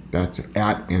Gelman. That's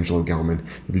at Angelo Gelman.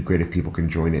 It'd be great if people can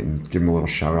join it and give him a little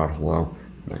shout out. Hello.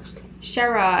 Next.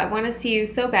 Shara, I want to see you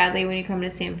so badly when you come to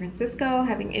San Francisco,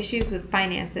 having issues with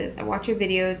finances. I watch your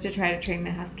videos to try to train my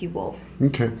husky wolf.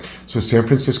 Okay. So San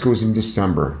Francisco is in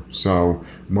December. So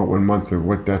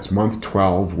that's month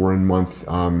 12. We're in month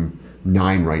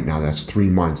 9 right now. That's 3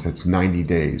 months. That's 90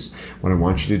 days. What I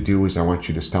want you to do is I want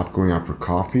you to stop going out for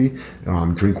coffee,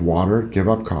 drink water, give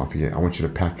up coffee. I want you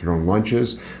to pack your own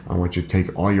lunches. I want you to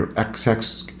take all your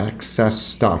excess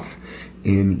stuff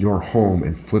in your home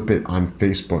and flip it on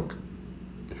Facebook.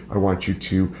 I want you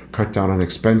to cut down on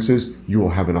expenses. You will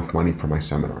have enough money for my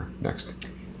seminar. Next.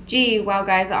 Gee, wow,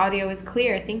 guys, the audio is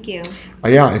clear. Thank you.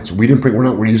 Yeah,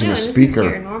 we're using a speaker. This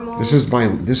is your normal. This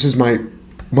is my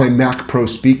Mac Pro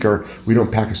speaker. We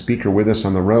don't pack a speaker with us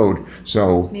on the road,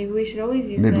 so maybe we should always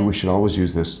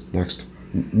use this. Next.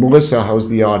 Melissa, how's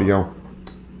the audio?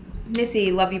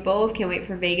 Missy, love you both. Can't wait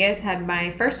for Vegas. Had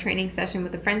my first training session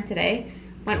with a friend today.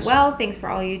 Went well. Thanks for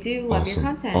all you do. Love your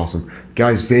content. Awesome.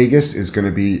 Guys, Vegas is going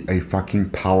to be a fucking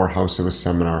powerhouse of a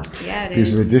seminar. Yeah, it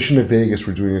is. is. In addition to Vegas,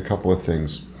 we're doing a couple of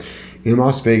things. In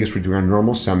Las Vegas, we're doing our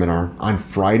normal seminar. On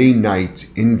Friday night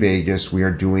in Vegas, we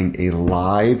are doing a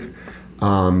live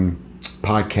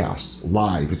podcast.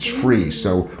 Live. It's free.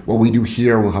 So what we do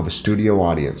here, we'll have a studio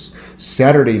audience.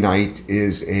 Saturday night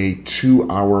is a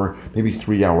 2-hour, maybe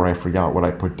 3-hour, I forgot what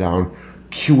I put down,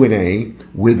 Q&A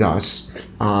with us,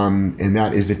 and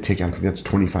that is a ticket. I think that's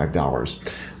 $25.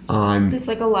 Just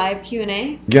like a live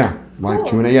Q&A? Yeah, live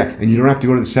Q&A, yeah. And you don't have to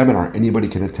go to the seminar. Anybody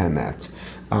can attend that.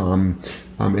 And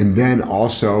then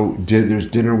also, there's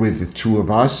dinner with the two of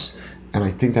us, and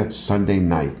I think that's Sunday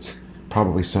night.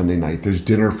 Probably Sunday night. There's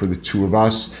dinner for the two of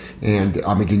us, and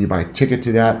again, you buy a ticket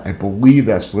to that. I believe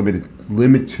that's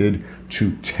limited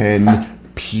to 10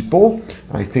 people.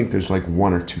 I think there's like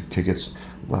 1 or 2 tickets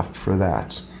left for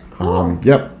that. Cool.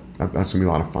 Yep, that's gonna be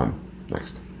a lot of fun.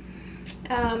 Next.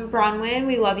 Bronwyn,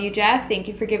 we love you, Jeff. Thank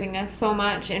you for giving us so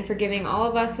much and for giving all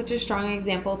of us such a strong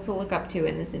example to look up to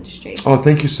in this industry. Oh,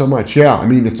 thank you so much. Yeah, I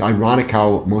mean, it's ironic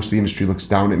how most of the industry looks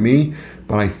down at me,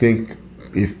 but I think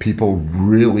if people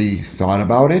really thought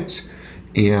about it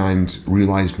and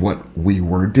realized what we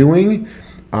were doing,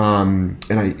 it's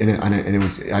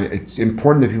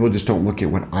important that people just don't look at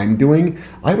what I'm doing.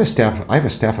 I have a staff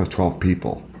of 12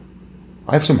 people.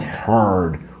 I have some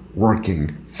hard working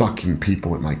fucking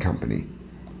people at my company.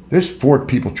 There's 4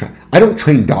 people. I don't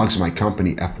train dogs in my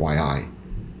company, FYI.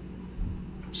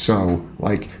 So,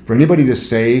 like, for anybody to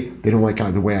say they don't like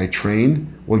the way I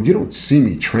train, well, you don't see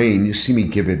me train. You see me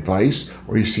give advice,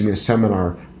 or you see me at a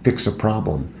seminar fix a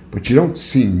problem, but you don't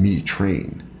see me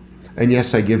train. And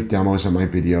yes, I give demos on my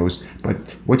videos, but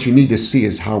what you need to see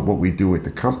is what we do at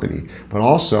the company. But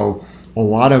also, a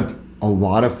lot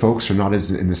of folks are not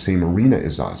in the same arena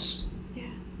as us. Yeah.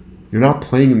 You're not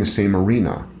playing in the same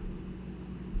arena.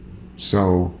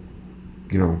 So,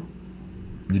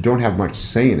 you don't have much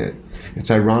say in it.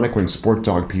 It's ironic when sport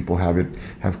dog people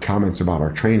have comments about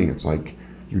our training. It's like,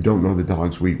 you don't know the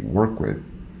dogs we work with.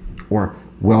 Or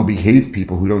well-behaved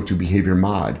people who don't do behavior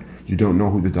mod. You don't know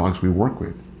who the dogs we work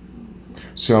with.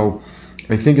 So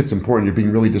I think it's important. You're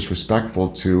being really disrespectful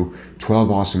to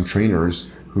 12 awesome trainers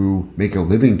who make a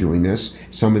living doing this.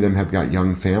 Some of them have got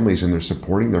young families and they're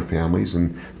supporting their families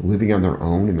and living on their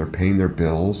own, and they're paying their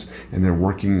bills, and they're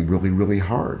working really, really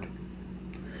hard.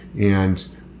 And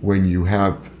when you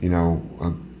have,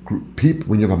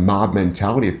 when you have a mob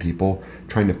mentality of people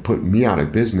trying to put me out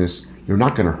of business, you're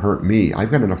not going to hurt me.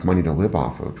 I've got enough money to live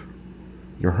off of.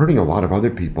 You're hurting a lot of other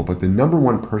people, but the number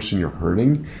one person you're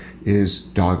hurting is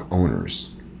dog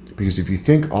owners. Because if you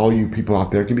think all you people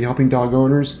out there can be helping dog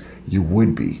owners, you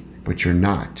would be, but you're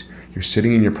not. You're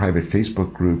sitting in your private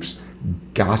Facebook groups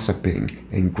gossiping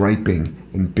and griping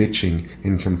and bitching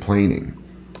and complaining.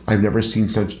 I've never seen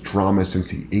such drama since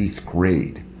the 8th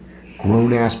grade.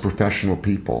 Grown-ass professional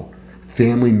people,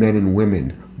 family men and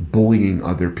women bullying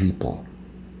other people.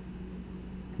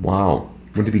 Wow.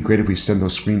 Wouldn't it be great if we send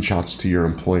those screenshots to your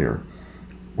employer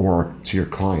or to your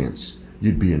clients?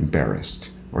 You'd be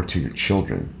embarrassed. Or to your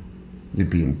children. You'd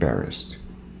be embarrassed.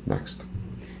 Next.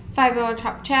 $5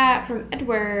 top chat from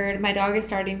Edward. My dog is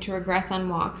starting to regress on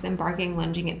walks and barking,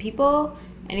 lunging at people.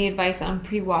 Any advice on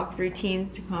pre-walk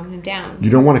routines to calm him down? You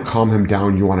don't want to calm him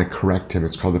down. You want to correct him.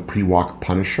 It's called the pre-walk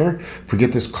punisher.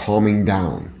 Forget this calming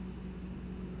down.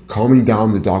 Calming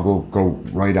down, the dog will go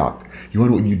right up.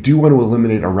 You do want to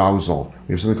eliminate arousal.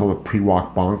 We have something called a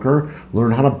pre-walk bonker.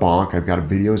 Learn how to bonk. I've got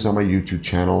videos on my YouTube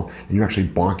channel, and you're actually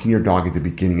bonking your dog at the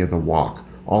beginning of the walk.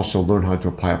 Also, learn how to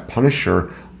apply a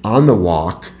punisher on the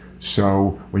walk,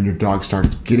 so when your dog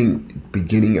starts getting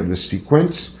beginning of the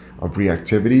sequence of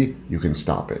reactivity, you can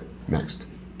stop it. Next.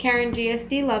 Karen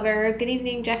GSD lover. Good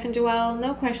evening, Jeff and Joelle.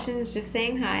 No questions, just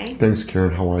saying hi. Thanks,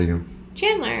 Karen. How are you?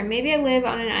 Chandler, maybe I live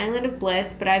on an island of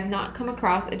bliss, but I've not come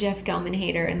across a Jeff Gelman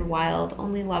hater in the wild,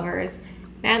 only lovers.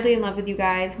 Madly in love with you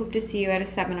guys. Hope to see you at a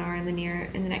seminar in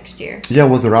the next year. Yeah,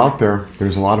 well, they're out there.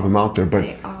 There's a lot of them out there, but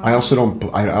I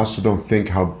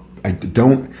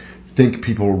don't think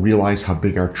people realize how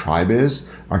big our tribe is.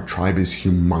 Our tribe is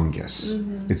humongous.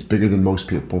 Mm-hmm. It's bigger than most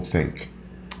people think.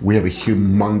 We have a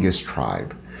humongous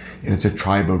tribe, and it's a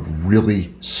tribe of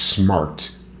really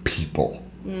smart people.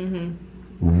 Mm-hmm.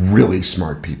 Really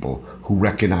smart people who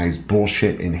recognize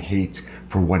bullshit and hate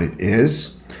for what it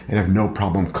is and have no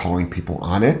problem calling people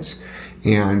on it,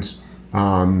 and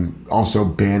also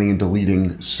banning and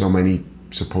deleting so many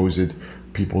supposed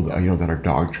people that are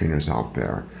dog trainers out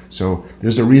there. So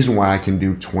there's a reason why I can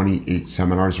do 28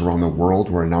 seminars around the world.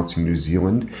 We're announcing New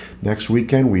Zealand next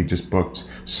weekend. We just booked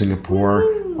Singapore,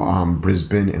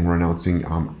 Brisbane, and we're announcing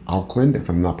Auckland. If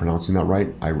I'm not pronouncing that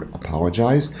right, I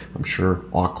apologize. I'm sure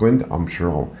Auckland. I'm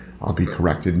sure I'll be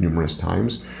corrected numerous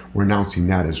times. We're announcing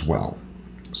that as well.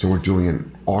 So we're doing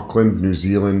an Auckland, New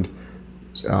Zealand,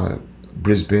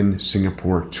 Brisbane,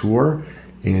 Singapore tour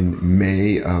in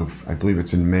May of, I believe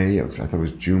it's in May of, I thought it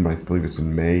was June, but I believe it's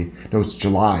in May. No, it's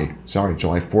July. Sorry,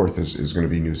 July 4th is going to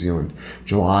be New Zealand.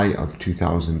 July of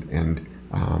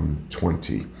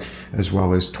 2020, as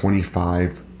well as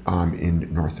 25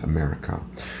 in North America.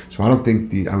 So I don't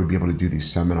think I would be able to do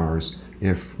these seminars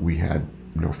if we had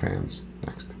no fans.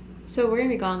 Next. So we're going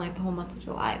to be gone like the whole month of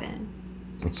July then?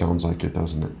 It sounds like it,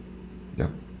 doesn't it?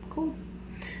 Yep. Cool.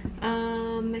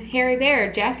 Harry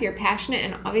Bear, Jeff, you're passionate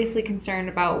and obviously concerned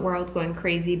about world going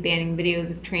crazy, banning videos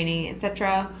of training,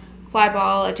 etc.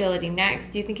 Flyball, agility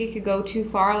next. Do you think it could go too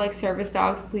far, like service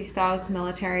dogs, police dogs,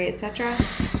 military, etc.?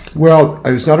 Well,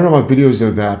 I don't know about videos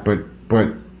of that, but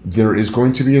there is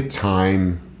going to be a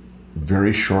time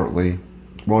very shortly.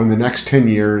 Well, in the next 10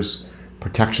 years,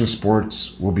 protection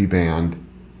sports will be banned.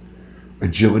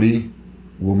 Agility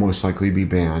will most likely be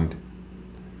banned.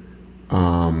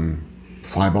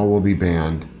 Flyball will be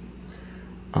banned.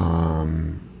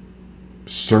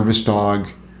 Service dog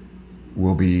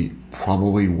will be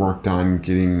probably worked on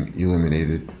getting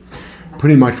eliminated.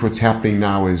 Pretty much what's happening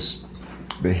now is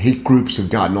the hate groups have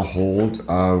gotten a hold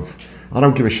of, I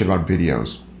don't give a shit about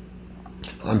videos.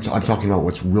 I'm talking about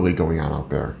what's really going on out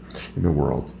there in the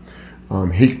world.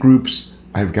 Hate groups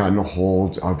I've gotten a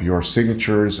hold of your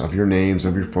signatures, of your names,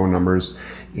 of your phone numbers,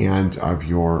 and of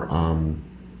your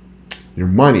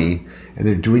money, and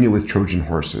they're doing it with Trojan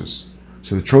horses.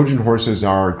 So the Trojan horses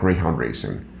are greyhound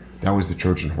racing. That was the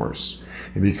Trojan horse.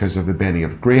 And because of the banning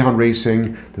of greyhound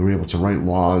racing, they were able to write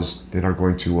laws that are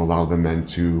going to allow them then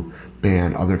to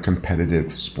ban other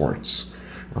competitive sports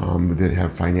that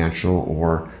have financial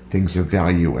or things of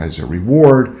value as a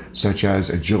reward, such as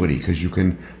agility, because you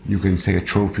can say a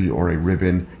trophy or a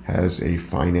ribbon has a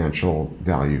financial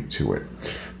value to it.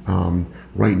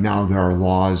 Right now, there are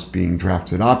laws being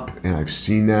drafted up, and I've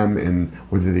seen them, and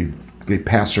whether they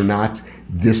pass or not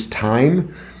this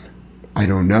time, I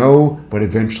don't know, but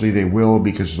eventually they will,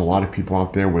 because there's a lot of people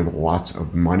out there with lots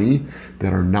of money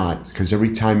that are not. Because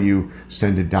every time you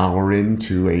send $1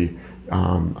 into a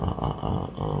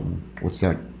what's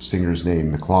that singer's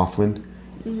name? McLaughlin.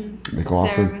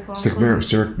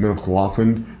 Sarah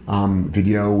McLaughlin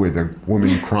video with a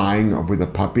woman crying with a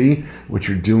puppy. What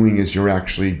you're doing is you're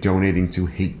actually donating to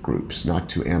hate groups, not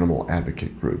to animal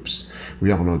advocate groups.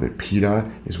 We all know that PETA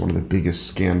is one of the biggest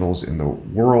scandals in the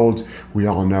world. We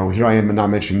all know, here I am not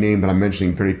mentioning name, but I'm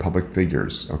mentioning very public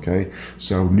figures, okay?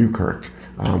 So Newkirk,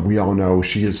 we all know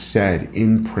she has said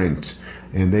in print,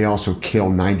 and they also kill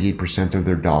 98% of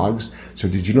their dogs. So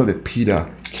did you know that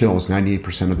PETA kills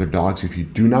 98% of their dogs? If you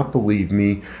do not believe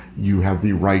me, you have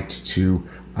the right to,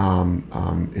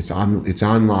 it's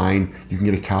online. You can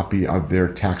get a copy of their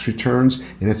tax returns,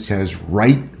 and it says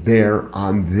right there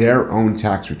on their own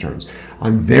tax returns,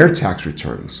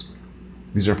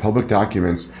 these are public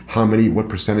documents, what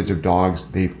percentage of dogs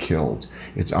they've killed.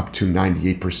 It's up to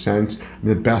 98%.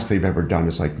 The best they've ever done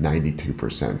is like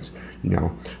 92%.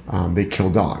 They kill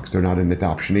dogs. They're not an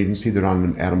adoption agency. They're not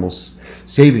an animal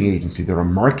saving agency. They're a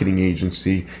marketing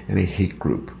agency and a hate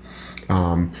group.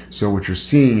 So what you're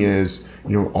seeing is,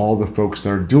 all the folks that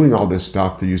are doing all this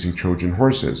stuff, they're using Trojan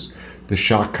horses. The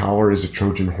shock collar is a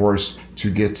Trojan horse to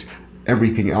get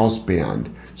everything else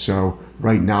banned. So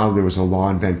right now there was a law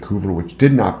in Vancouver which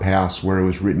did not pass, where it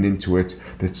was written into it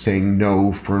that saying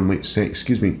no firmly,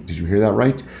 excuse me, did you hear that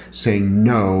right? Saying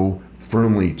no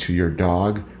firmly to your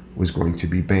dog was going to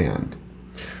be banned.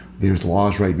 There's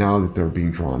laws right now that they're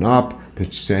being drawn up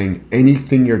that's saying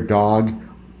anything your dog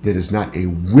that is not a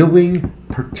willing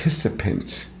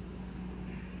participant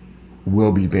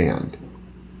will be banned.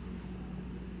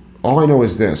 All I know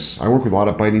is this: I work with a lot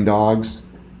of biting dogs.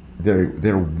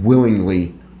 They're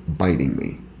willingly biting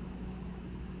me.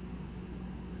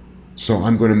 So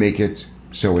I'm going to make it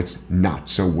so it's not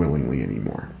so willingly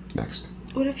anymore. Next.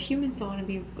 What if humans don't want to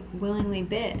be willingly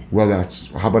bit? Well,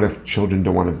 how about if children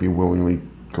don't want to be willingly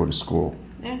go to school?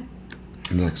 Yeah.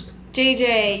 Next.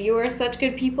 JJ, you are such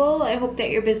good people. I hope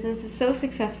that your business is so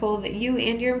successful that you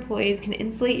and your employees can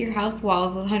insulate your house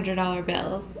walls with $100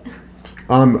 bills.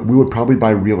 We would probably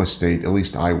buy real estate. At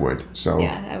least I would. So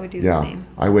yeah, I would do the same.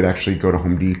 I would actually go to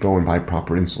Home Depot and buy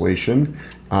proper insulation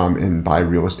and buy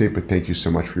real estate. But thank you so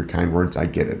much for your kind words. I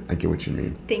get it. I get what you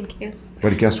mean. Thank you.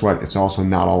 But guess what? It's also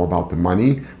not all about the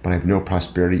money. But I have no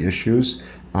prosperity issues.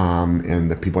 And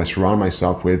the people I surround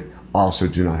myself with also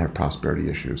do not have prosperity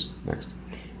issues. Next.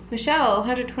 Michelle,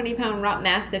 120-pound Rot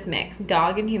Mastiff mix,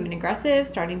 dog and human aggressive,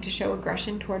 starting to show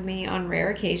aggression toward me on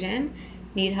rare occasion.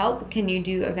 Need help? Can you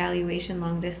do evaluation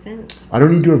long distance? I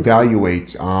don't need to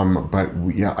evaluate, but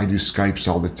yeah, I do Skypes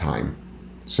all the time.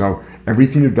 So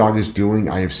everything your dog is doing,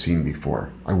 I have seen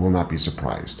before. I will not be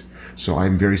surprised. So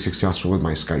I'm very successful with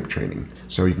my Skype training.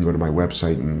 So you can go to my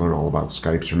website and learn all about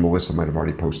Skypes, or Melissa might have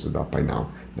already posted it up by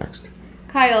now. Next.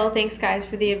 Kyle, thanks guys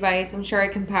for the advice. I'm sure I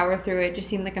can power through it. Just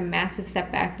seemed like a massive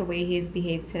setback the way he's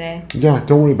behaved today. Yeah,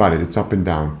 don't worry about it. It's up and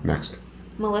down. Next.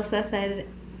 Melissa said,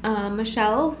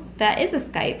 Michelle, that is a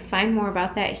Skype. Find more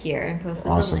about that here and post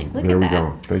the link. Look there at we that.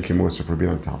 Go. Thank you, Melissa, for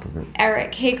being on top of it.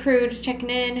 Eric, hey crew, just checking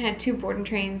in. Had 2 board and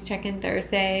trains check in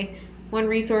Thursday. 1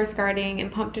 resource guarding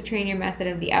and pumped to train your method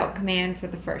of the out command for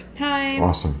the first time.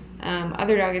 Awesome.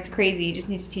 Other dog is crazy. You just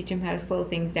need to teach him how to slow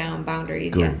things down,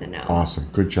 boundaries, Good. yes and no. Awesome.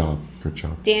 Good job. Good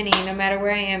job. Danny, no matter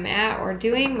where I am at or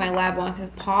doing, my lab wants his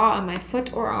paw on my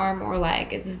foot or arm or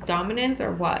leg. Is this dominance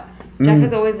or what? Jeff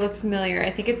has always looked familiar.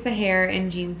 I think it's the hair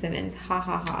and Gene Simmons. Ha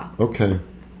ha ha. Okay.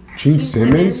 Gene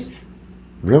Simmons?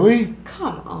 Really?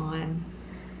 Come on.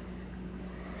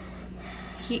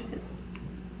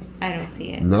 I don't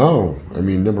see it. No. I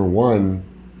mean, number one,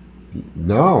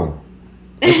 no.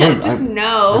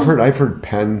 No. I've heard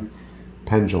Penn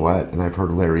Jillette, and I've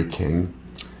heard Larry King.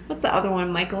 What's the other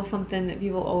one? Michael something that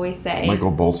people always say.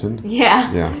 Michael Bolton.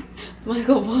 Yeah. Yeah.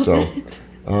 Michael Bolton.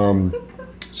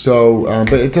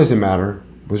 But it doesn't matter.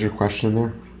 Was your question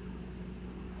there?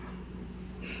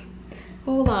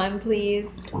 Hold on, please.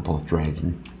 We're both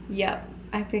dragging. Yep.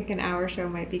 I think an hour show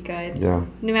might be good. Yeah.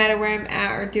 No matter where I'm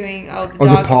at or doing.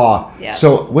 The paw. Yep.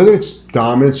 So whether it's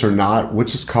dominance or not, we'll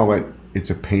just call it, it's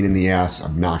a pain in the ass,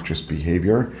 obnoxious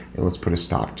behavior, and let's put a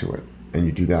stop to it. And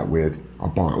you do that with a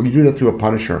bonk. When you do that through a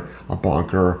punisher, a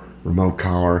bonker, remote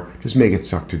collar, just make it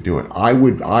suck to do it. I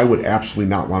would absolutely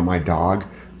not want my dog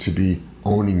to be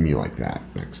owning me like that.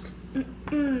 Next.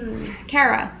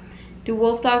 Kara, do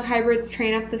wolf dog hybrids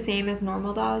train up the same as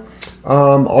normal dogs?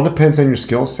 All depends on your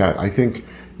skill set. I think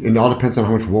it all depends on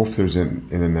how much wolf there's in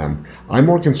them. I'm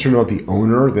more concerned about the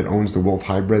owner that owns the wolf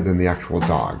hybrid than the actual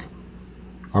dog.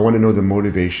 I want to know the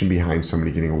motivation behind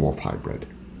somebody getting a wolf hybrid,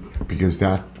 because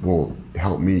that will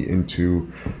help me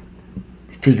into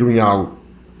figuring out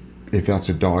if that's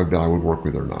a dog that I would work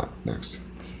with or not. Next.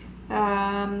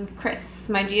 Chris,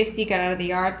 my GSD got out of the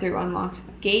yard through unlocked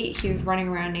gate. He was running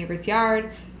around neighbor's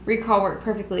yard. Recall worked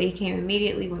perfectly. He came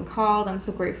immediately when called. I'm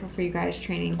so grateful for you guys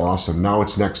training. Awesome. Now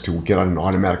it's next to get on an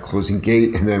automatic closing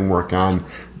gate and then work on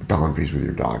boundaries with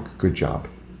your dog. Good job.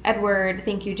 Edward,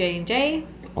 thank you, J&J.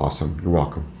 Awesome. You're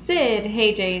welcome. Sid,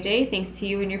 hey J&J, thanks to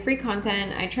you and your free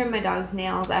content, I trimmed my dog's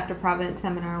nails after Providence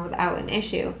seminar without an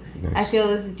issue. Nice. I feel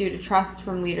this is due to trust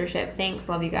from leadership. Thanks,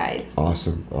 love you guys.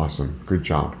 Awesome, awesome. Good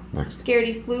job. Next.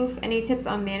 Scaredy Floof, any tips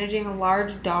on managing a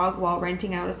large dog while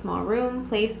renting out a small room,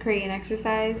 place, crate, and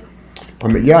exercise?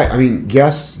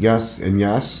 Yes, and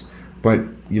yes. But,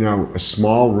 a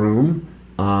small room,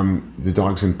 the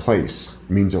dog's in place. It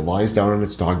means it lies down on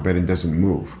its dog bed and doesn't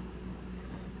move.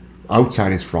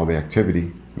 Outside is for all the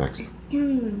activity. Next.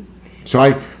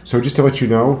 So just to let you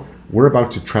know, we're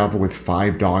about to travel with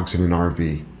 5 dogs in an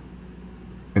RV,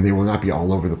 and they will not be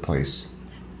all over the place.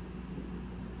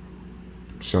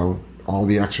 So all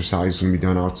the exercise is going to be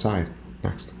done outside.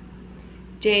 Next.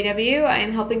 JW, I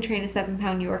am helping train a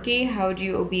 7-pound Yorkie. How would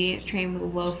you obedience train with a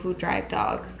low food drive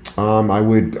dog? I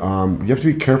would. You have to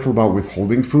be careful about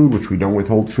withholding food, which we don't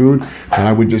withhold food. But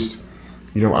I would just.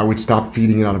 I would stop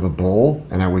feeding it out of a bowl,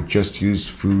 and I would just use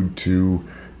food to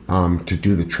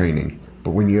do the training. But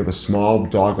when you have a small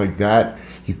dog like that,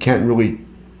 you can't really.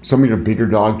 Some of your bigger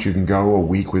dogs you can go a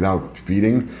week without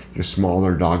feeding. Your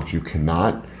smaller dogs you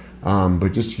cannot.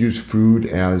 But just use food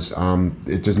as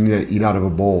it doesn't need to eat out of a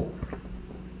bowl.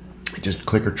 Just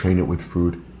click or train it with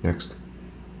food. Next.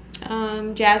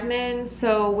 Jasmine,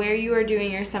 so where you are doing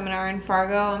your seminar in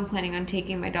Fargo, I'm planning on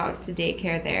taking my dogs to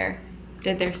daycare there.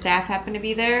 Did their staff happen to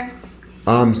be there?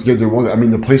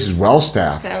 The place is well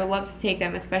staffed. So I would love to take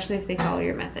them, especially if they follow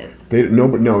your methods.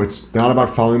 No, it's not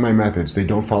about following my methods. They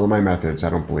don't follow my methods, I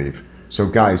don't believe. So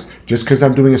guys, just because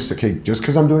I'm doing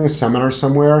a seminar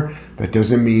somewhere, that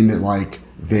doesn't mean that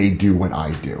they do what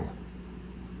I do.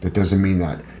 That doesn't mean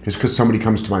that. Just because somebody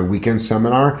comes to my weekend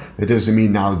seminar, that doesn't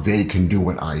mean now they can do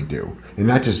what I do. And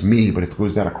not just me, but it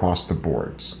goes that across the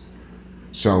boards.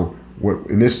 So.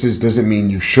 And this doesn't mean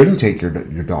you shouldn't take your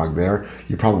dog there.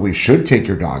 You probably should take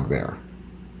your dog there,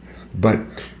 but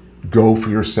go for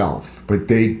yourself. But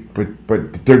their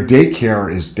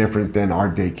daycare is different than our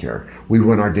daycare. We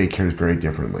run our daycares very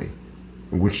differently,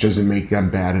 which doesn't make them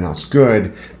bad and us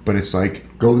good. But it's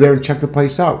go there and check the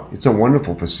place out. It's a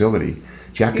wonderful facility.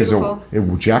 Jack is a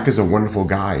wonderful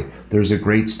guy. There's a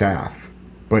great staff,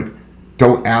 but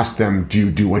don't ask them, do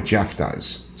you do what Jeff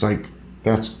does?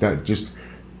 It's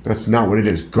that's not what it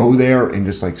is. Go there and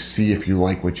just see if you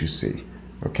like what you see.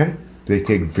 Okay? They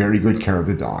take very good care of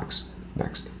the dogs.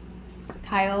 Next.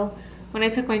 Kyle, when I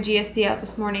took my GSD out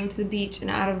this morning to the beach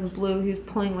and out of the blue, he was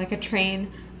pulling like a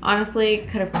train. Honestly,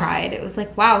 could have cried. It was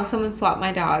wow, someone swapped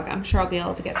my dog. I'm sure I'll be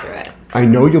able to get through it. I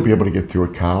know you'll be able to get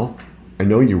through it, Kyle. I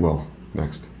know you will.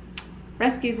 Next.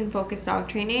 Rescues and focused dog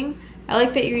training. I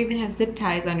like that you even have zip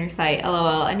ties on your site.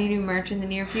 LOL. Any new merch in the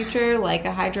near future, like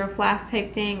a hydro flask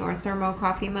type thing or thermo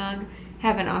coffee mug?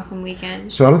 Have an awesome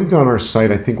weekend. So I don't think they're on our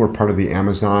site. I think we're part of the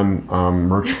Amazon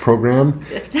merch program.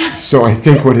 So I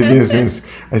think what it is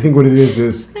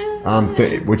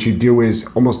what you do is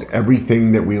almost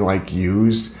everything that we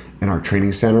use in our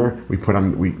training center, we put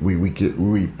on we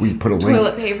put a link.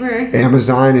 Toilet paper.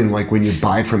 Amazon, and when you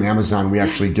buy it from Amazon, we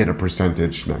actually get a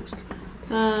percentage. Next.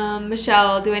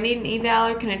 Michelle, do I need an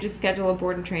eval or can I just schedule a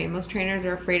board and train? Most trainers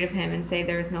are afraid of him and say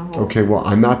there is no hope. Okay, well,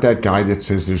 I'm not that guy that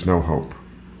says there's no hope.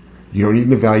 You don't need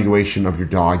an evaluation of your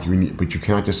dog, but you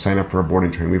cannot just sign up for a board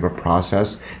and train. We have a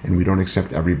process, and we don't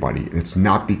accept everybody. And it's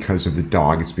not because of the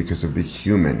dog, it's because of the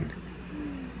human.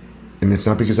 And it's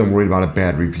not because I'm worried about a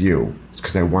bad review. It's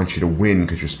because I want you to win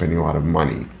because you're spending a lot of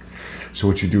money. So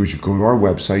what you do is you go to our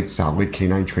website,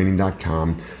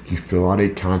 solidk9training.com. You fill out a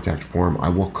contact form. I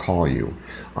will call you.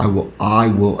 I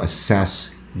will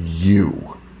assess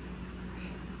you.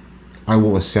 I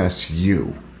will assess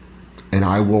you, and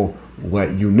I will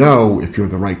let you know if you're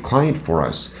the right client for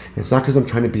us. It's not because I'm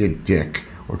trying to be a dick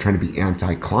or trying to be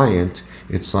anti-client.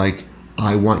 It's like,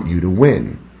 I want you to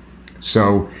win.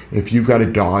 So if you've got a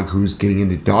dog who's getting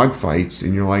into dog fights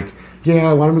and you're like,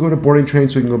 yeah, why don't we go to boarding train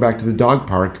so we can go back to the dog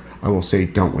park? I will say,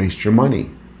 don't waste your money.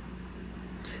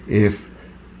 If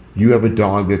you have a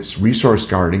dog that's resource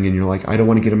guarding and you're like, I don't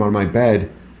want to get him out of my bed,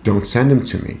 don't send him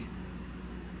to me.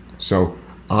 So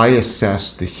I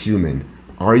assess the human.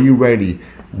 Are you ready?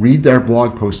 Read our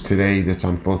blog post today that's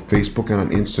on both Facebook and on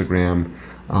Instagram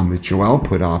that Joelle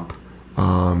put up.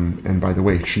 And by the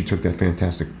way, she took that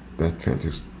fantastic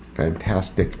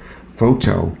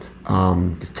photo,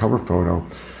 the cover photo.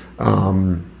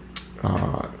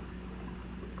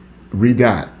 Read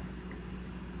that.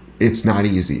 It's not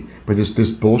easy. But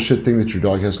this bullshit thing that your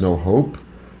dog has no hope,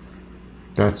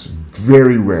 that's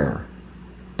very rare.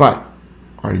 But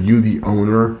are you the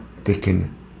owner that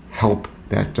can help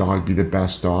that dog be the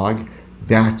best dog?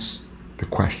 That's the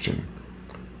question.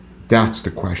 That's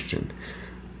the question.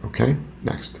 Okay,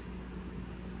 next.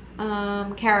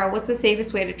 Kara, what's the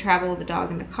safest way to travel with a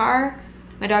dog in the car?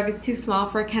 My dog is too small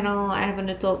for a kennel. I have an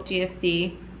adult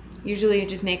GSD. Usually you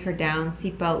just make her down,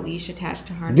 seatbelt, leash attached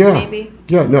to harness, maybe.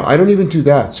 Yeah, no, I don't even do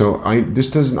that. So I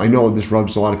know this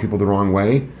rubs a lot of people the wrong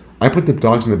way. I put the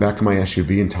dogs in the back of my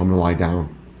SUV and tell them to lie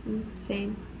down.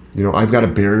 Same. You know, I've got a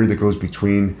barrier that goes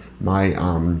between my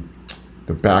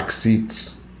the back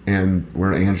seats and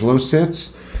where Angelo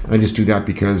sits. And I just do that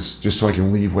just so I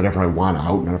can leave whatever I want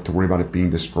out and not have to worry about it being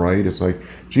destroyed. It's like,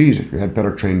 geez, if you had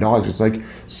better trained dogs, it's like,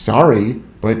 sorry,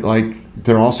 but like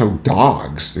they're also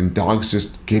dogs, and dogs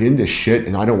just get into shit,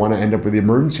 and I don't want to end up in the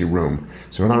emergency room.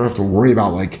 So I don't have to worry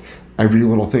about like every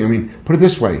little thing. I mean, put it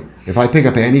this way: if I pick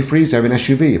up antifreeze, I have an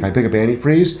SUV. If I pick up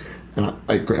antifreeze, and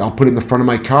I'll put it in the front of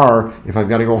my car if I've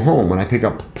got to go home. When I pick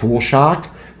up pool shock,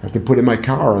 I have to put it in my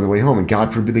car on the way home, and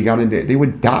God forbid they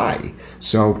would die.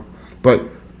 So, but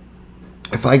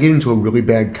if I get into a really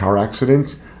bad car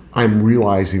accident, I'm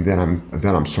realizing that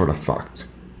I'm sort of fucked.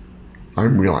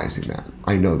 I'm realizing that.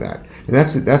 I know that. And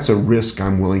that's a risk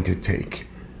I'm willing to take,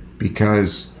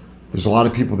 because there's a lot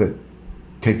of people that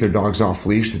take their dogs off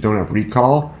leash that don't have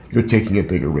recall. You're taking a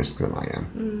bigger risk than I am.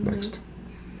 Mm-hmm. Next.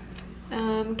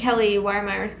 Kelly, why are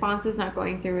my responses not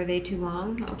going through? Are they too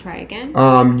long? I'll try again.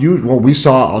 We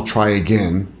saw I'll try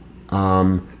again,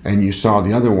 and you saw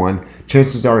the other one.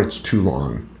 Chances are it's too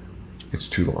long. It's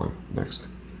too long. Next.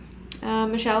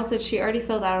 Michelle said she already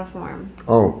filled out a form.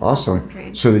 Oh,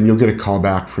 awesome. So then you'll get a call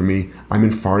back from me. I'm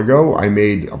in Fargo. I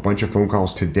made a bunch of phone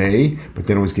calls today, but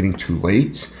then it was getting too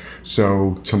late.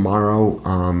 So tomorrow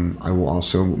I will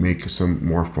also make some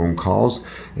more phone calls.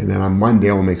 And then on Monday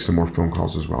I will make some more phone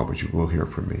calls as well, but you will hear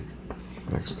from me.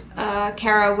 Next.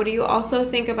 Kara, what do you also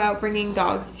think about bringing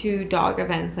dogs to dog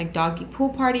events like doggy pool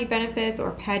party benefits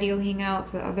or patio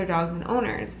hangouts with other dogs and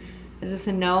owners? Is this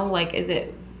a no? Like, is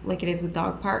it like it is with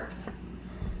dog parks?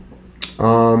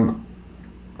 All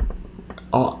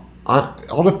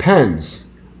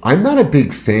depends. I'm not a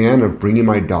big fan of bringing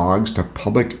my dogs to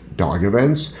public dog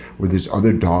events where there's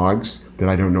other dogs that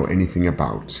I don't know anything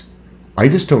about. I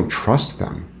just don't trust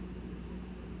them.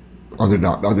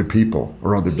 Other people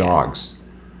or other dogs.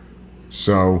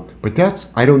 So, but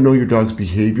I don't know your dog's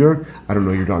behavior. I don't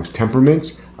know your dog's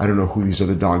temperament. I don't know who these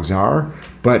other dogs are.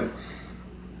 But,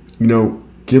 you know,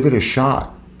 give it a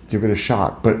shot. Give it a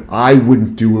shot. But I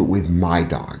wouldn't do it with my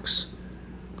dogs.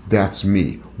 That's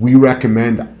me. We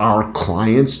recommend our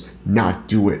clients not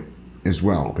do it as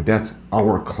well. But that's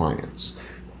our clients.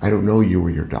 I don't know you or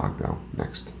your dog, though.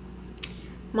 Next.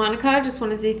 Monica, just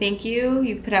want to say thank you.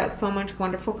 You put out so much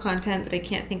wonderful content that I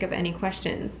can't think of any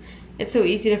questions. It's so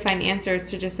easy to find answers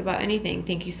to just about anything.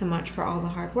 Thank you so much for all the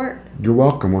hard work. You're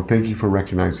welcome. Well, thank you for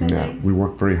recognizing that. Nice. We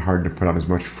work very hard to put out as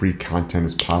much free content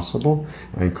as possible.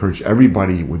 I encourage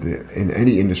everybody in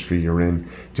any industry you're in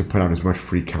to put out as much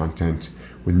free content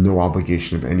with no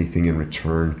obligation of anything in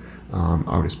return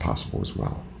out as possible as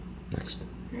well. Next.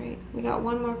 All right. We got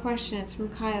one more question. It's from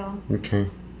Kyle. Okay.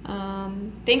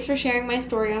 Thanks for sharing my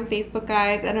story on Facebook,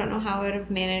 guys. I don't know how I would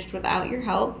have managed without your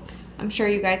help. I'm sure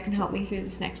you guys can help me through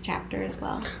this next chapter as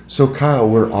well. So Kyle,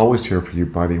 we're always here for you,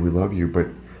 buddy. We love you, but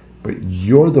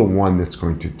you're the one that's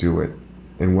going to do it.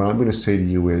 And what I'm going to say to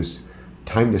you is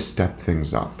time to step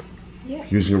things up. Yeah.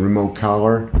 Using a remote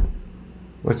collar,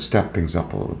 let's step things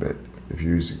up a little bit. If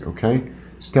you're using, okay?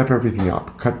 Step everything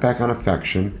up. Cut back on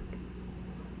affection.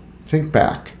 Think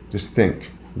back. Just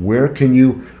think. Where can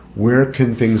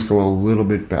things go a little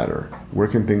bit better? Where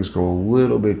can things go a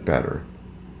little bit better?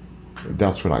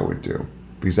 That's what I would do.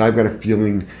 Because I've got a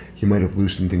feeling you might have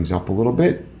loosened things up a little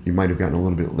bit, You might have gotten a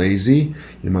little bit lazy.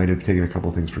 You might have taken a couple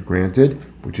of things for granted,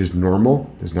 which is normal.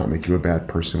 Does not make you a bad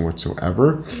person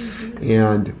whatsoever.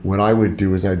 And what I would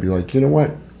do is I'd be like, you know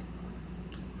what?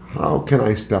 How can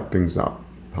I step things up?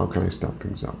 How can I step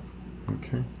things up?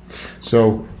 Okay.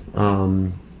 So,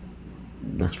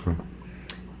 next one.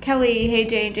 Kelly, hey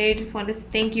J&J, just wanted to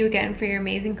thank you again for your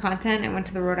amazing content. I went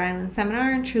to the Rhode Island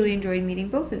seminar and truly enjoyed meeting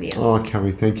both of you. Oh,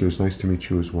 Kelly, thank you. It's nice to meet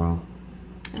you as well.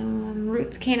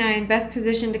 Roots Canine, best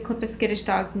position to clip a skittish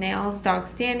dog's nails, dog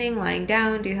standing, lying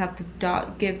down. Do you have to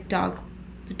give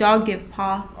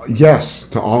paw? Yes,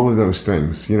 to all of those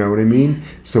things. You know what I mean?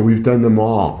 So we've done them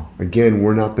all. Again,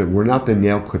 we're not the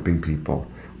nail clipping people.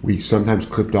 We sometimes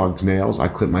clip dogs' nails. I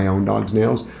clip my own dog's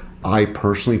nails. I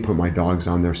personally put my dogs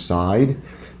on their side,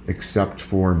 except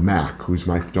for Mac, who's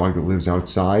my dog that lives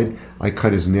outside. I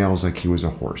cut his nails like he was a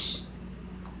horse.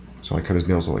 So I cut his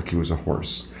nails like he was a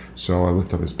horse. So I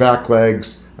lift up his back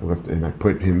legs. I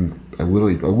put him. I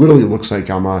literally looks like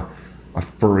I'm a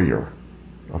furrier.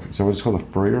 Is that what it's called, a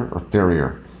furrier or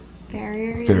farrier?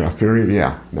 Farrier. A farrier.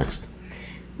 Yeah. Next.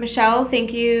 Michelle,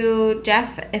 thank you.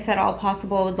 Jeff, if at all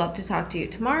possible, would love to talk to you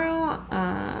tomorrow.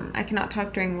 I cannot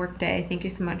talk during work day. Thank you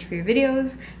so much for your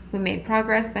videos. We made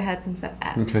progress, but had some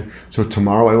setbacks. Okay. So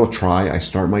tomorrow I will try. I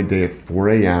start my day at 4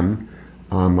 a.m.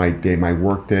 My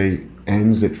work day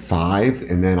ends at 5,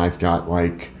 and then I've got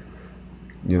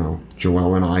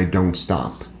Joelle and I don't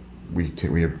stop. We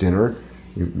have dinner.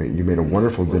 You made a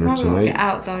wonderful dinner tonight. We'll get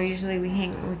out though. Usually we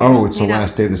hang. It's the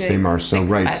last day of the seminar. So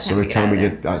right. So the time we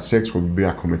get at 6, we'll be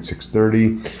back home at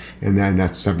 6:30, and then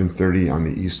that's 7:30 on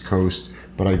the East Coast.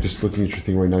 But I'm just looking at your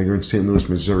thing right now. You're in St. Louis,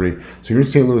 Missouri. So you're in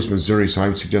St. Louis, Missouri. So I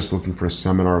would suggest looking for a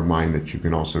seminar of mine that you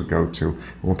can also go to. And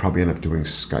we'll probably end up doing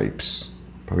Skypes.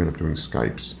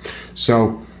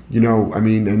 So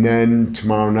and then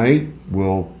tomorrow night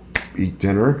we'll eat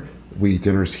dinner. We eat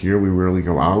dinners here. We rarely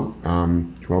go out.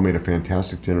 Joelle made a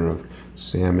fantastic dinner of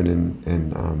salmon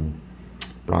and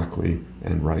broccoli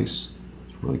and rice.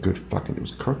 It's really good. It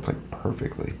was cooked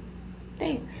perfectly.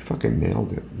 Thanks. You fucking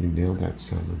nailed it. You nailed that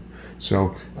salmon.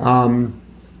 So,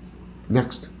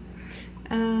 next.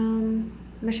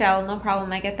 Michelle, no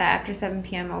problem. I get that. After 7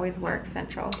 p.m. always works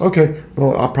central. Okay.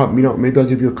 Well, I'll probably, maybe I'll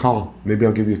give you a call. Maybe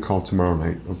I'll give you a call tomorrow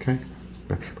night. Okay.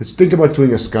 But think about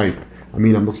doing a Skype. I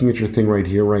mean, I'm looking at your thing right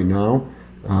here, right now.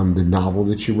 The novel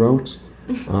that you wrote.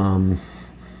 So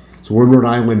we're in Rhode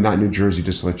Island, not New Jersey.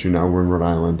 Just to let you know, we're in Rhode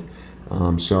Island.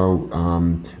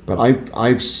 But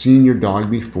I've seen your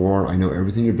dog before. I know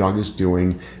everything your dog is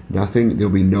doing.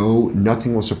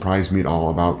 Nothing will surprise me at all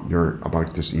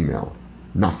about this email.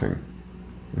 Nothing.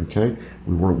 Okay?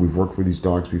 We've worked with these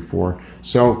dogs before.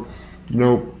 So,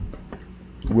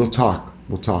 we'll talk.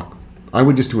 I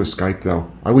would just do a Skype though.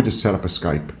 I would just set up a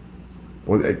Skype.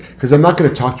 Because I'm not going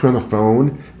to talk to you on the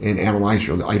phone and analyze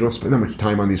you. I don't spend that much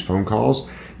time on these phone calls.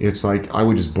 It's like I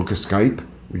would just book a Skype.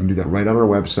 We can do that right on our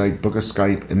website. Book a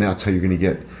Skype, and that's how you're going to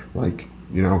get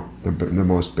the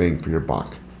most bang for your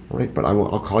buck. All right, but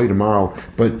I'll call you tomorrow.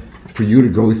 But for you to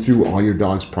go through all your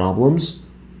dog's problems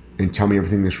and tell me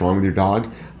everything that's wrong with your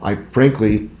dog,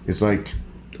 it's like,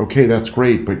 okay, that's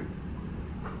great, but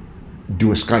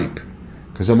do a Skype,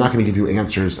 because I'm not going to give you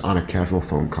answers on a casual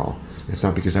phone call. It's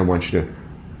not because I want you to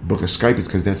book a Skype. It's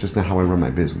because that's just not how I run my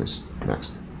business.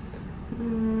 Next.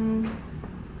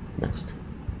 Next.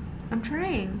 I'm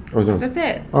trying. Oh, no. That's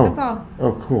it. Oh. That's all.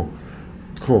 Oh,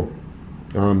 cool.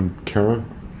 Kara?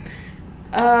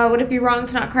 Would it be wrong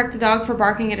to not correct a dog for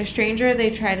barking at a stranger? They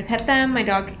try to pet them. My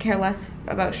dog could care less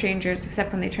about strangers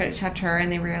except when they try to touch her,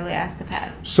 and they rarely ask to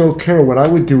pet. So, Kara, what I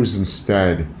would do is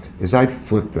I'd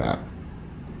flip that.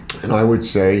 And I would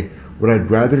say, what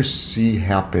I'd rather see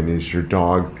happen is your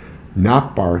dog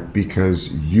not bark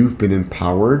because you've been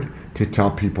empowered to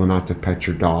tell people not to pet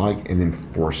your dog and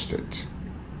enforced it.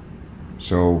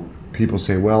 So people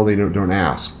say, well, they don't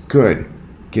ask. Good.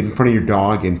 Get in front of your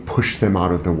dog and push them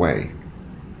out of the way.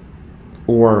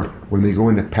 Or when they go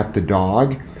in to pet the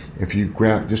dog, if you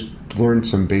just learn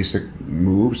some basic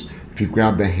moves. If you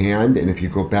grab the hand and if you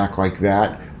go back like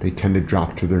that, they tend to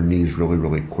drop to their knees really,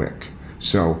 really quick.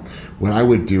 So what I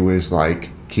would do is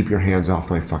keep your hands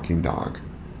off my fucking dog.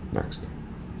 Next.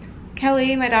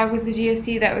 Kelly, my dog was a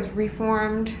GSC that was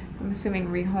reformed. I'm assuming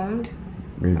rehomed.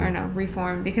 Maybe. Or no,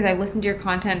 reformed, because I listened to your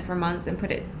content for months and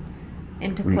put it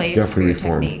into place definitely for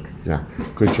your reformed. techniques. Yeah.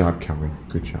 Good job, Kelly.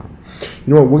 Good job.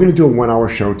 You know what? We're going to do a 1-hour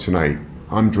show tonight.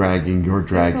 I'm dragging, you're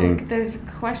dragging. There's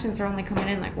questions are only coming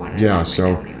in 1 hour. Yeah,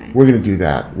 so anyway. We're going to do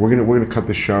that. We're going to cut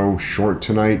the show short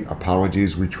tonight.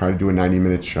 Apologies. We try to do a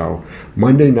 90-minute show.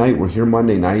 Monday night, we're here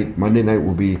Monday night. Monday night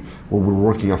we're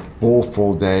working a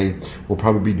full day. We'll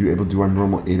probably be able to do our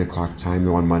normal 8 o'clock time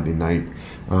though on Monday night.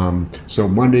 So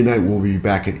Monday night we'll be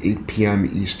back at 8 p.m.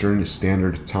 Eastern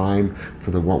Standard Time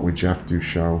for the What Would Jeff Do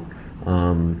show.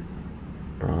 And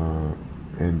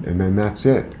then that's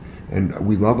it. And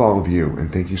we love all of you,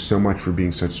 and thank you so much for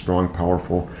being such strong,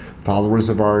 powerful followers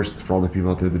of ours. For all the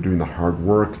people out there that are doing the hard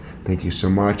work, thank you so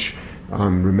much.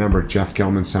 Remember,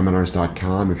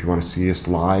 jeffgelmanseminars.com if you want to see us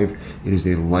live. It is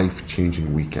a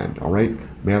life-changing weekend, all right?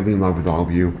 Madly in love with all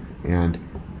of you, and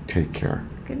take care.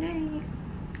 Good night.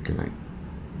 Good night.